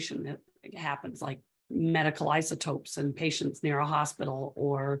radiation happens, like medical isotopes in patients near a hospital,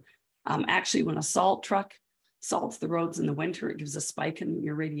 or actually when a salt truck salts the roads in the winter, it gives a spike in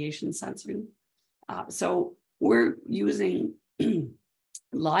your radiation sensing. So we're using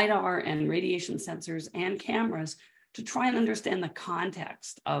LiDAR and radiation sensors and cameras to try and understand the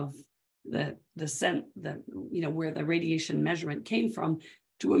context of where the radiation measurement came from,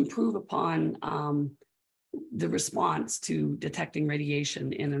 to improve upon the response to detecting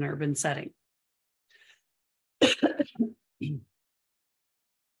radiation in an urban setting.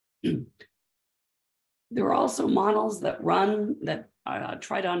 There are also models that run that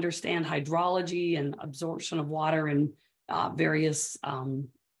try to understand hydrology and absorption of water in various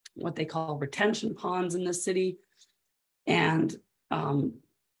what they call retention ponds in the city. And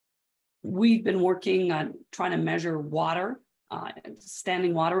we've been working on trying to measure water,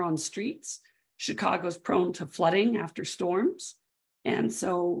 standing water on streets. Chicago's prone to flooding after storms. And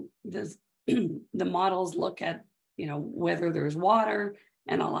so the models look at, whether there's water,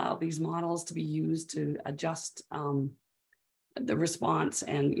 and allow these models to be used to adjust the response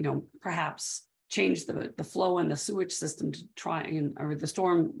and, perhaps change the flow in the sewage system to try or the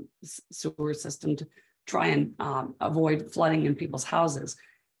storm sewer system to try and avoid flooding in people's houses.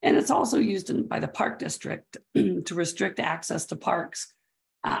 And it's also used by the park district to restrict access to parks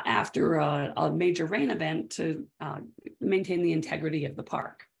after a major rain event to maintain the integrity of the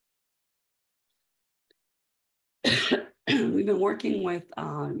park. We've been working with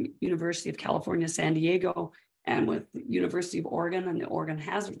University of California, San Diego, and with the University of Oregon and the Oregon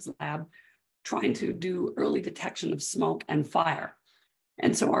Hazards Lab, trying to do early detection of smoke and fire.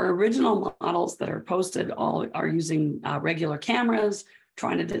 And so our original models that are posted all are using regular cameras,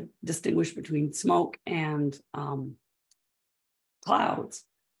 trying to distinguish between smoke and clouds.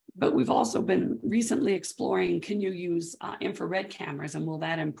 But we've also been recently exploring, can you use infrared cameras, and will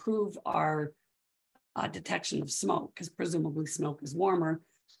that improve our detection of smoke, because presumably smoke is warmer.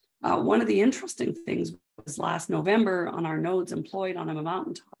 One of the interesting things was last November on our nodes employed on a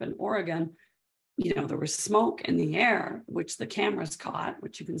mountaintop in Oregon, there was smoke in the air, which the cameras caught,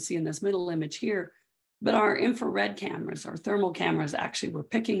 which you can see in this middle image here. But our infrared cameras, our thermal cameras, actually were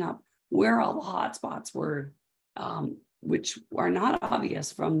picking up where all the hot spots were, which are not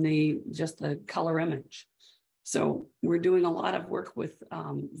obvious from just the color image. So we're doing a lot of work with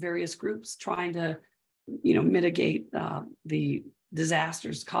various groups trying to, mitigate the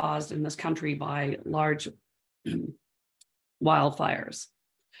disasters caused in this country by large wildfires.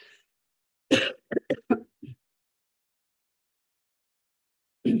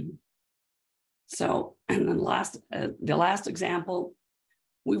 So, and then the last example,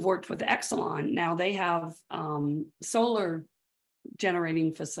 we've worked with Exelon. Now they have solar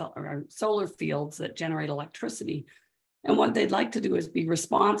generating or solar fields that generate electricity. And what they'd like to do is be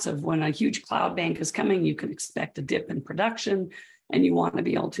responsive. When a huge cloud bank is coming, you can expect a dip in production, and you want to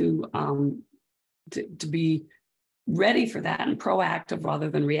be able to be ready for that and proactive rather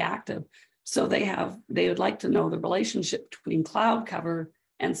than reactive. So they would like to know the relationship between cloud cover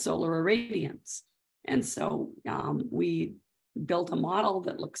and solar irradiance. And so we built a model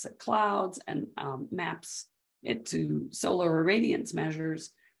that looks at clouds and maps it to solar irradiance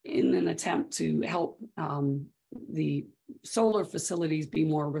measures in an attempt to help the solar facilities be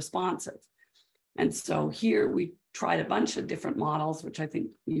more responsive. And so here we tried a bunch of different models, which I think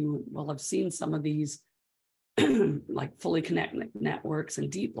you will have seen some of these, like fully connected networks and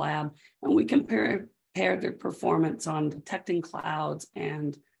deep lab, and we compared their performance on detecting clouds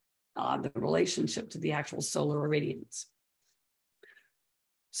and the relationship to the actual solar irradiance.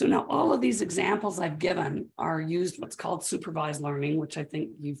 So now all of these examples I've given are used what's called supervised learning, which I think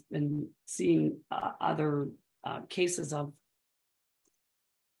you've been seeing other cases of.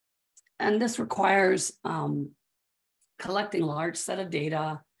 And this requires collecting a large set of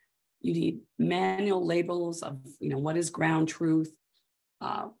data. You need manual labels of, what is ground truth.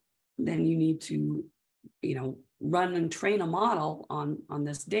 Then you need to, run and train a model on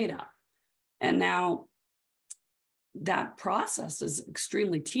this data. And now that process is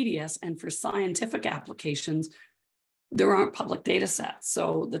extremely tedious. And for scientific applications, there aren't public data sets.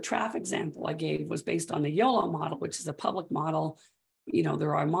 So the traffic example I gave was based on the YOLO model, which is a public model.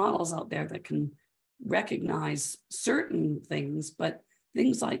 There are models out there that can recognize certain things, but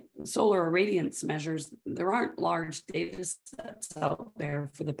things like solar irradiance measures, there aren't large data sets out there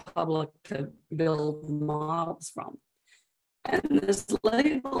for the public to build models from. And this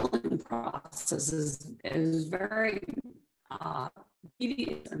labeling process is very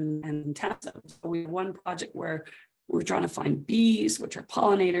tedious and intensive. So we have one project where we're trying to find bees, which are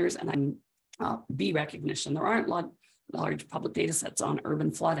pollinators, and then bee recognition. There aren't large public data sets on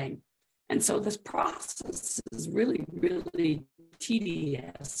urban flooding. And so this process is really, really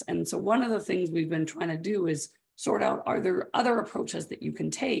tedious. And so one of the things we've been trying to do is sort out, are there other approaches that you can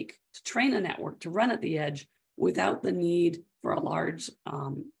take to train a network to run at the edge without the need for a large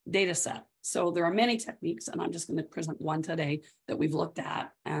data set? So there are many techniques, and I'm just going to present one today that we've looked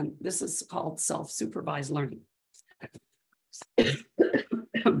at. And this is called self-supervised learning.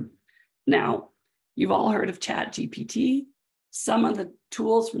 Now, you've all heard of ChatGPT. Some of the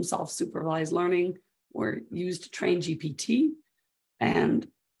tools from self-supervised learning were used to train GPT. And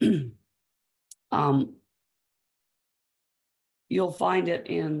you'll find it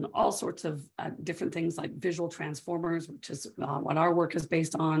in all sorts of different things like visual transformers, which is what our work is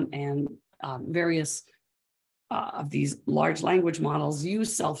based on, and various of these large language models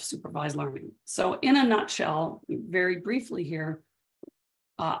use self-supervised learning. So in a nutshell, very briefly here,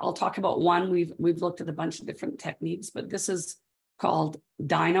 I'll talk about one. We've looked at a bunch of different techniques, but this is called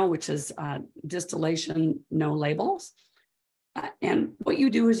DINO, which is distillation no labels. And what you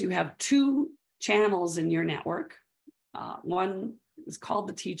do is you have two channels in your network. One is called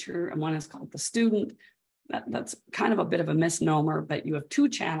the teacher and one is called the student. That's kind of a bit of a misnomer, but you have two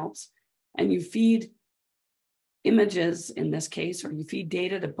channels and you feed images in this case, or you feed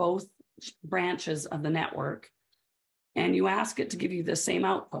data to both branches of the network, and you ask it to give you the same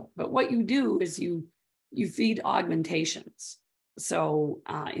output. But what you do is you feed augmentations. So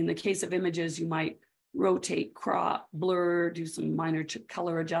in the case of images, you might rotate, crop, blur, do some minor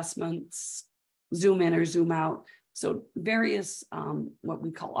color adjustments, zoom in or zoom out. So various what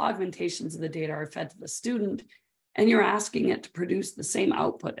we call augmentations of the data are fed to the student, and you're asking it to produce the same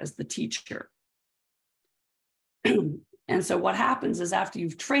output as the teacher. And so what happens is after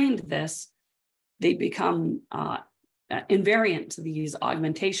you've trained this, they become invariant to these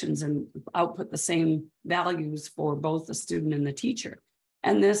augmentations and output the same values for both the student and the teacher.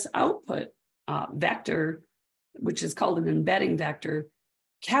 And this output vector, which is called an embedding vector,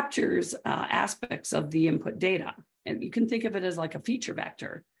 captures aspects of the input data. And you can think of it as like a feature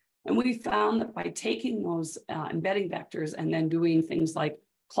vector. And we found that by taking those embedding vectors and then doing things like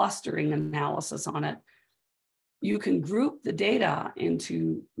clustering analysis on it, you can group the data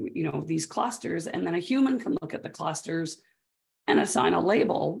into, these clusters, and then a human can look at the clusters and assign a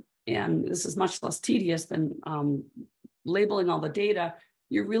label. And this is much less tedious than labeling all the data.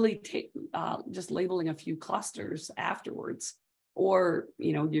 You're really just labeling a few clusters afterwards, or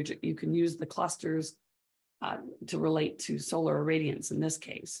you can use the clusters to relate to solar irradiance in this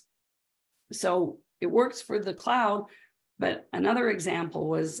case. So it works for the cloud. But another example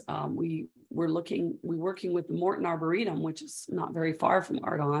was we were working with the Morton Arboretum, which is not very far from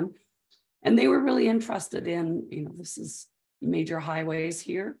Argonne, and they were really interested in, this is major highways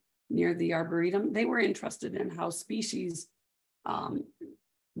here near the Arboretum. They were interested in how species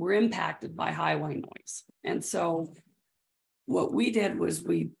were impacted by highway noise. And so what we did was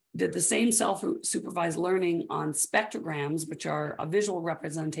we did the same self-supervised learning on spectrograms, which are a visual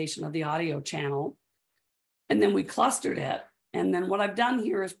representation of the audio channel. And then we clustered it. And then what I've done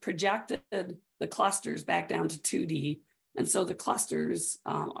here is projected the clusters back down to 2D. And so the clusters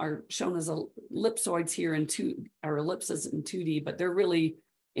are shown as ellipsoids here or ellipses in 2D, but they're really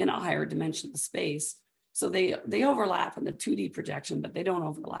in a higher dimensional space. So they overlap in the 2D projection, but they don't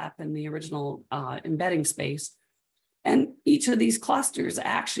overlap in the original embedding space. And each of these clusters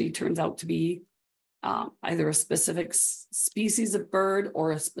actually turns out to be either a specific species of bird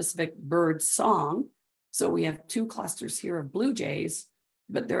or a specific bird song. So we have two clusters here of blue jays,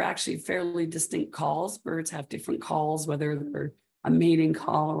 but they're actually fairly distinct calls. Birds have different calls, whether they're a mating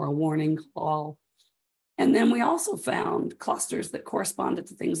call or a warning call. And then we also found clusters that corresponded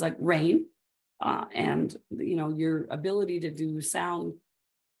to things like rain and your ability to do sound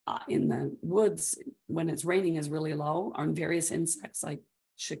in the woods when it's raining is really low on various insects like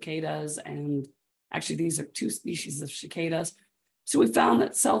cicadas, and actually these are two species of cicadas. So we found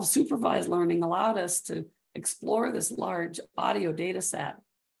that self-supervised learning allowed us to explore this large audio data set.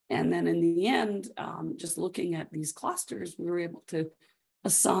 And then in the end, just looking at these clusters, we were able to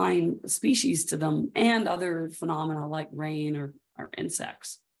assign species to them and other phenomena like rain or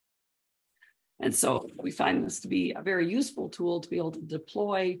insects. And so we find this to be a very useful tool to be able to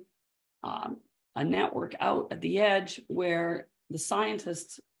deploy a network out at the edge where the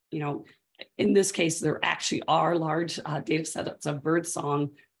scientists, in this case, there actually are large data sets of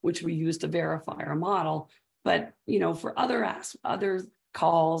birdsong, which we use to verify our model. But, for other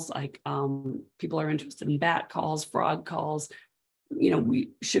calls, like people are interested in bat calls, frog calls, we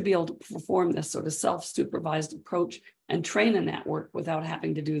should be able to perform this sort of self-supervised approach and train a network without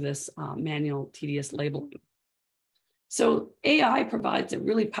having to do this manual, tedious labeling. So AI provides a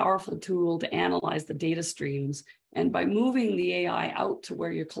really powerful tool to analyze the data streams. And by moving the AI out to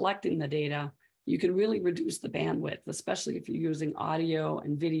where you're collecting the data, you can really reduce the bandwidth, especially if you're using audio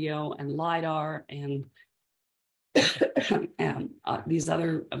and video and LiDAR and, these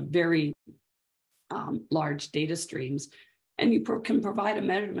other very large data streams. And you can provide a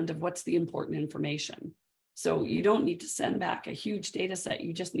measurement of what's the important information. So you don't need to send back a huge data set.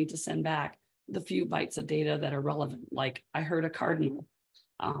 You just need to send back the few bytes of data that are relevant, like I heard a cardinal.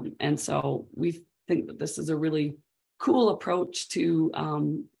 And so we think that this is a really cool approach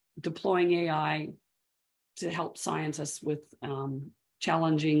to deploying AI to help scientists with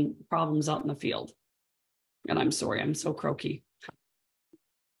challenging problems out in the field. And I'm sorry, I'm so croaky.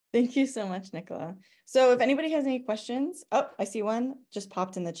 Thank you so much, Nicola. So if anybody has any questions, oh, I see one just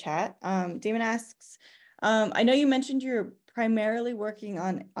popped in the chat. Damon asks, I know you mentioned you're primarily working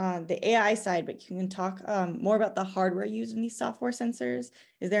on the AI side, but you can talk more about the hardware used in these software sensors.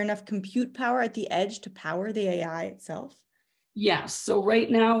 Is there enough compute power at the edge to power the AI itself? Yes. So right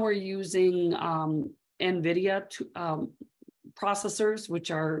now we're using NVIDIA processors,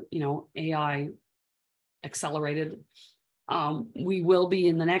 which are, AI accelerated. We will be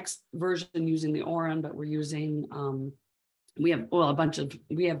in the next version using the Orin, but we're using,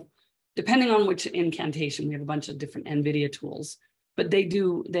 depending on which incantation, we have a bunch of different NVIDIA tools, but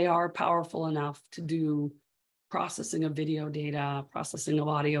they are powerful enough to do processing of video data, processing of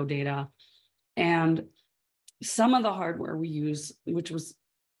audio data. And some of the hardware we use, which was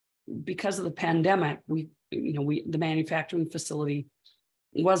because of the pandemic, the manufacturing facility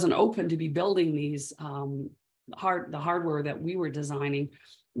wasn't open to be building these the hardware that we were designing.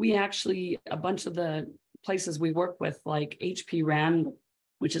 We actually, a bunch of the places we work with, like HP Ren,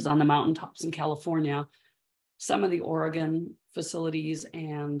 which is on the mountaintops in California, some of the Oregon facilities,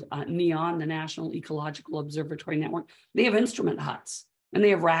 and NEON, the National Ecological Observatory Network, they have instrument huts and they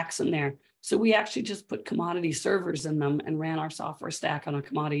have racks in there. So we actually just put commodity servers in them and ran our software stack on a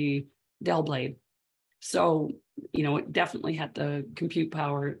commodity Dell blade. So, it definitely had the compute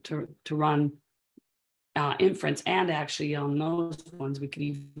power to run inference, and actually on those ones, we could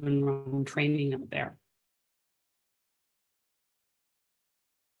even run training up there.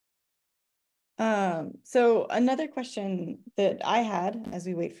 So another question that I had as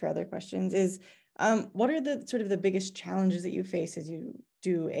we wait for other questions is, what are the sort of the biggest challenges that you face as you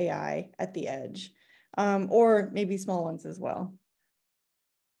do AI at the edge, or maybe small ones as well?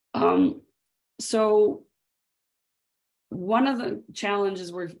 So one of the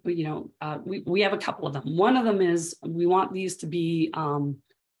challenges we have a couple of them. One of them is we want these to be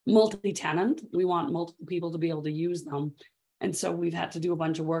multi-tenant. We want multiple people to be able to use them. And so we've had to do a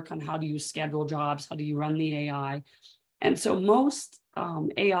bunch of work on how do you schedule jobs, how do you run the AI. And so most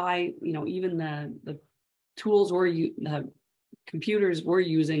AI, even the tools the computers we're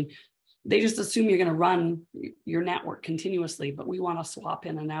using, they just assume you're going to run your network continuously, but we want to swap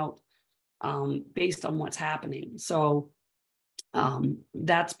in and out based on what's happening. So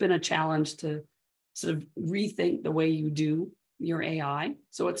that's been a challenge to sort of rethink the way you do your AI.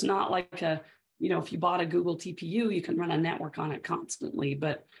 So it's not like if you bought a Google TPU, you can run a network on it constantly.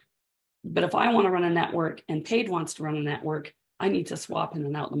 But if I want to run a network and Paige wants to run a network, I need to swap in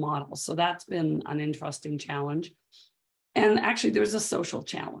and out the model. So that's been an interesting challenge. And actually, there's a social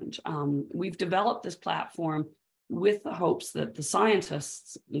challenge. We've developed this platform with the hopes that the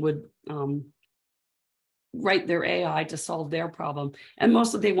scientists would write their AI to solve their problem. And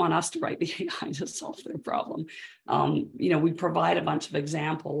mostly they want us to write the AI to solve their problem. We provide a bunch of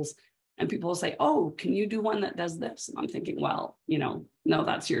examples and people will say, oh, can you do one that does this? And I'm thinking, well, no,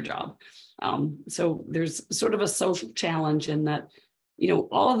 that's your job. So there's sort of a social challenge in that,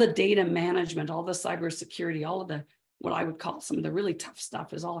 all of the data management, all the cybersecurity, all of the, what I would call some of the really tough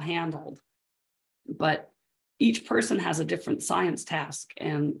stuff is all handled. But each person has a different science task.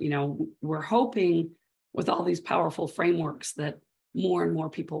 And, we're hoping with all these powerful frameworks that more and more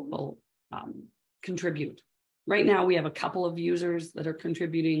people will contribute. Right now, we have a couple of users that are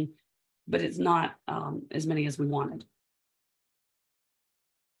contributing, but it's not as many as we wanted.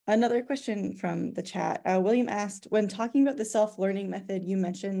 Another question from the chat. William asked, when talking about the self-learning method, you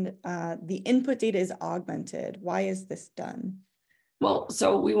mentioned the input data is augmented. Why is this done? Well,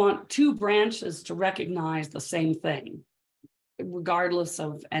 so we want two branches to recognize the same thing, regardless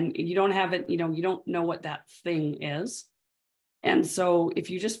of, and you don't have it, you don't know what that thing is. And so if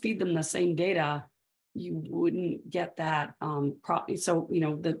you just feed them the same data, you wouldn't get that so,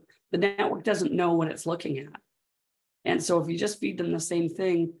 the network doesn't know what it's looking at. And so if you just feed them the same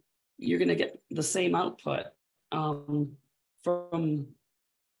thing, you're going to get the same output from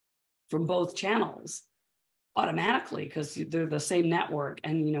both channels automatically, because they're the same network.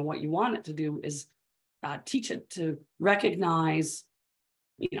 And what you want it to do is teach it to recognize,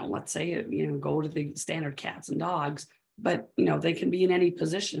 let's say, go to the standard cats and dogs, but they can be in any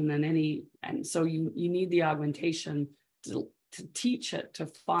position and so you need the augmentation to teach it to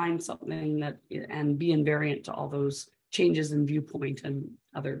find something that and be invariant to all those changes in viewpoint and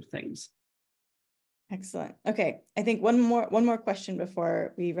other things. Excellent. Okay, I think one more question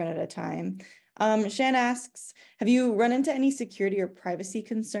before we run out of time. Shan asks, have you run into any security or privacy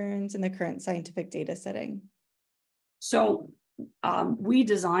concerns in the current scientific data setting? So we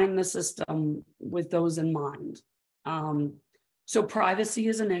designed the system with those in mind. So privacy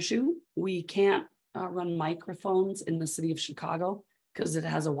is an issue. We can't run microphones in the city of Chicago because it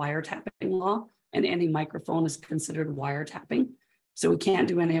has a wiretapping law, and any microphone is considered wiretapping. So we can't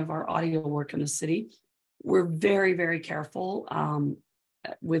do any of our audio work in the city. We're very, very careful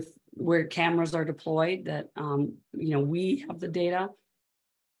with where cameras are deployed that, we have the data,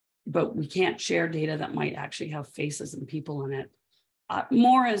 but we can't share data that might actually have faces and people in it.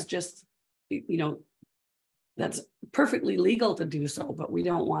 More as just, that's perfectly legal to do so, but we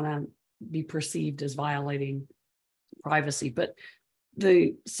don't want to be perceived as violating privacy. But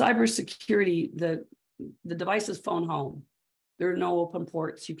the cybersecurity, the devices phone home, there are no open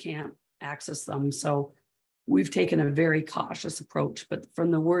ports, you can't access them. So we've taken a very cautious approach, but from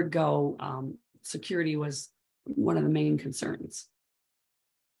the word go, security was one of the main concerns.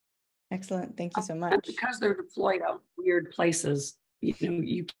 Excellent, thank you so much. And because they're deployed out weird places,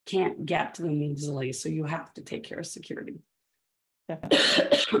 you can't get to them easily, so you have to take care of security.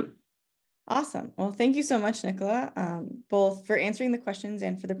 Definitely. Awesome. Well, thank you so much, Nicola, both for answering the questions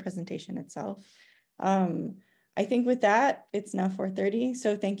and for the presentation itself. I think with that, it's now 4:30.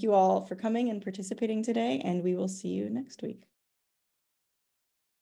 So thank you all for coming and participating today, and we will see you next week.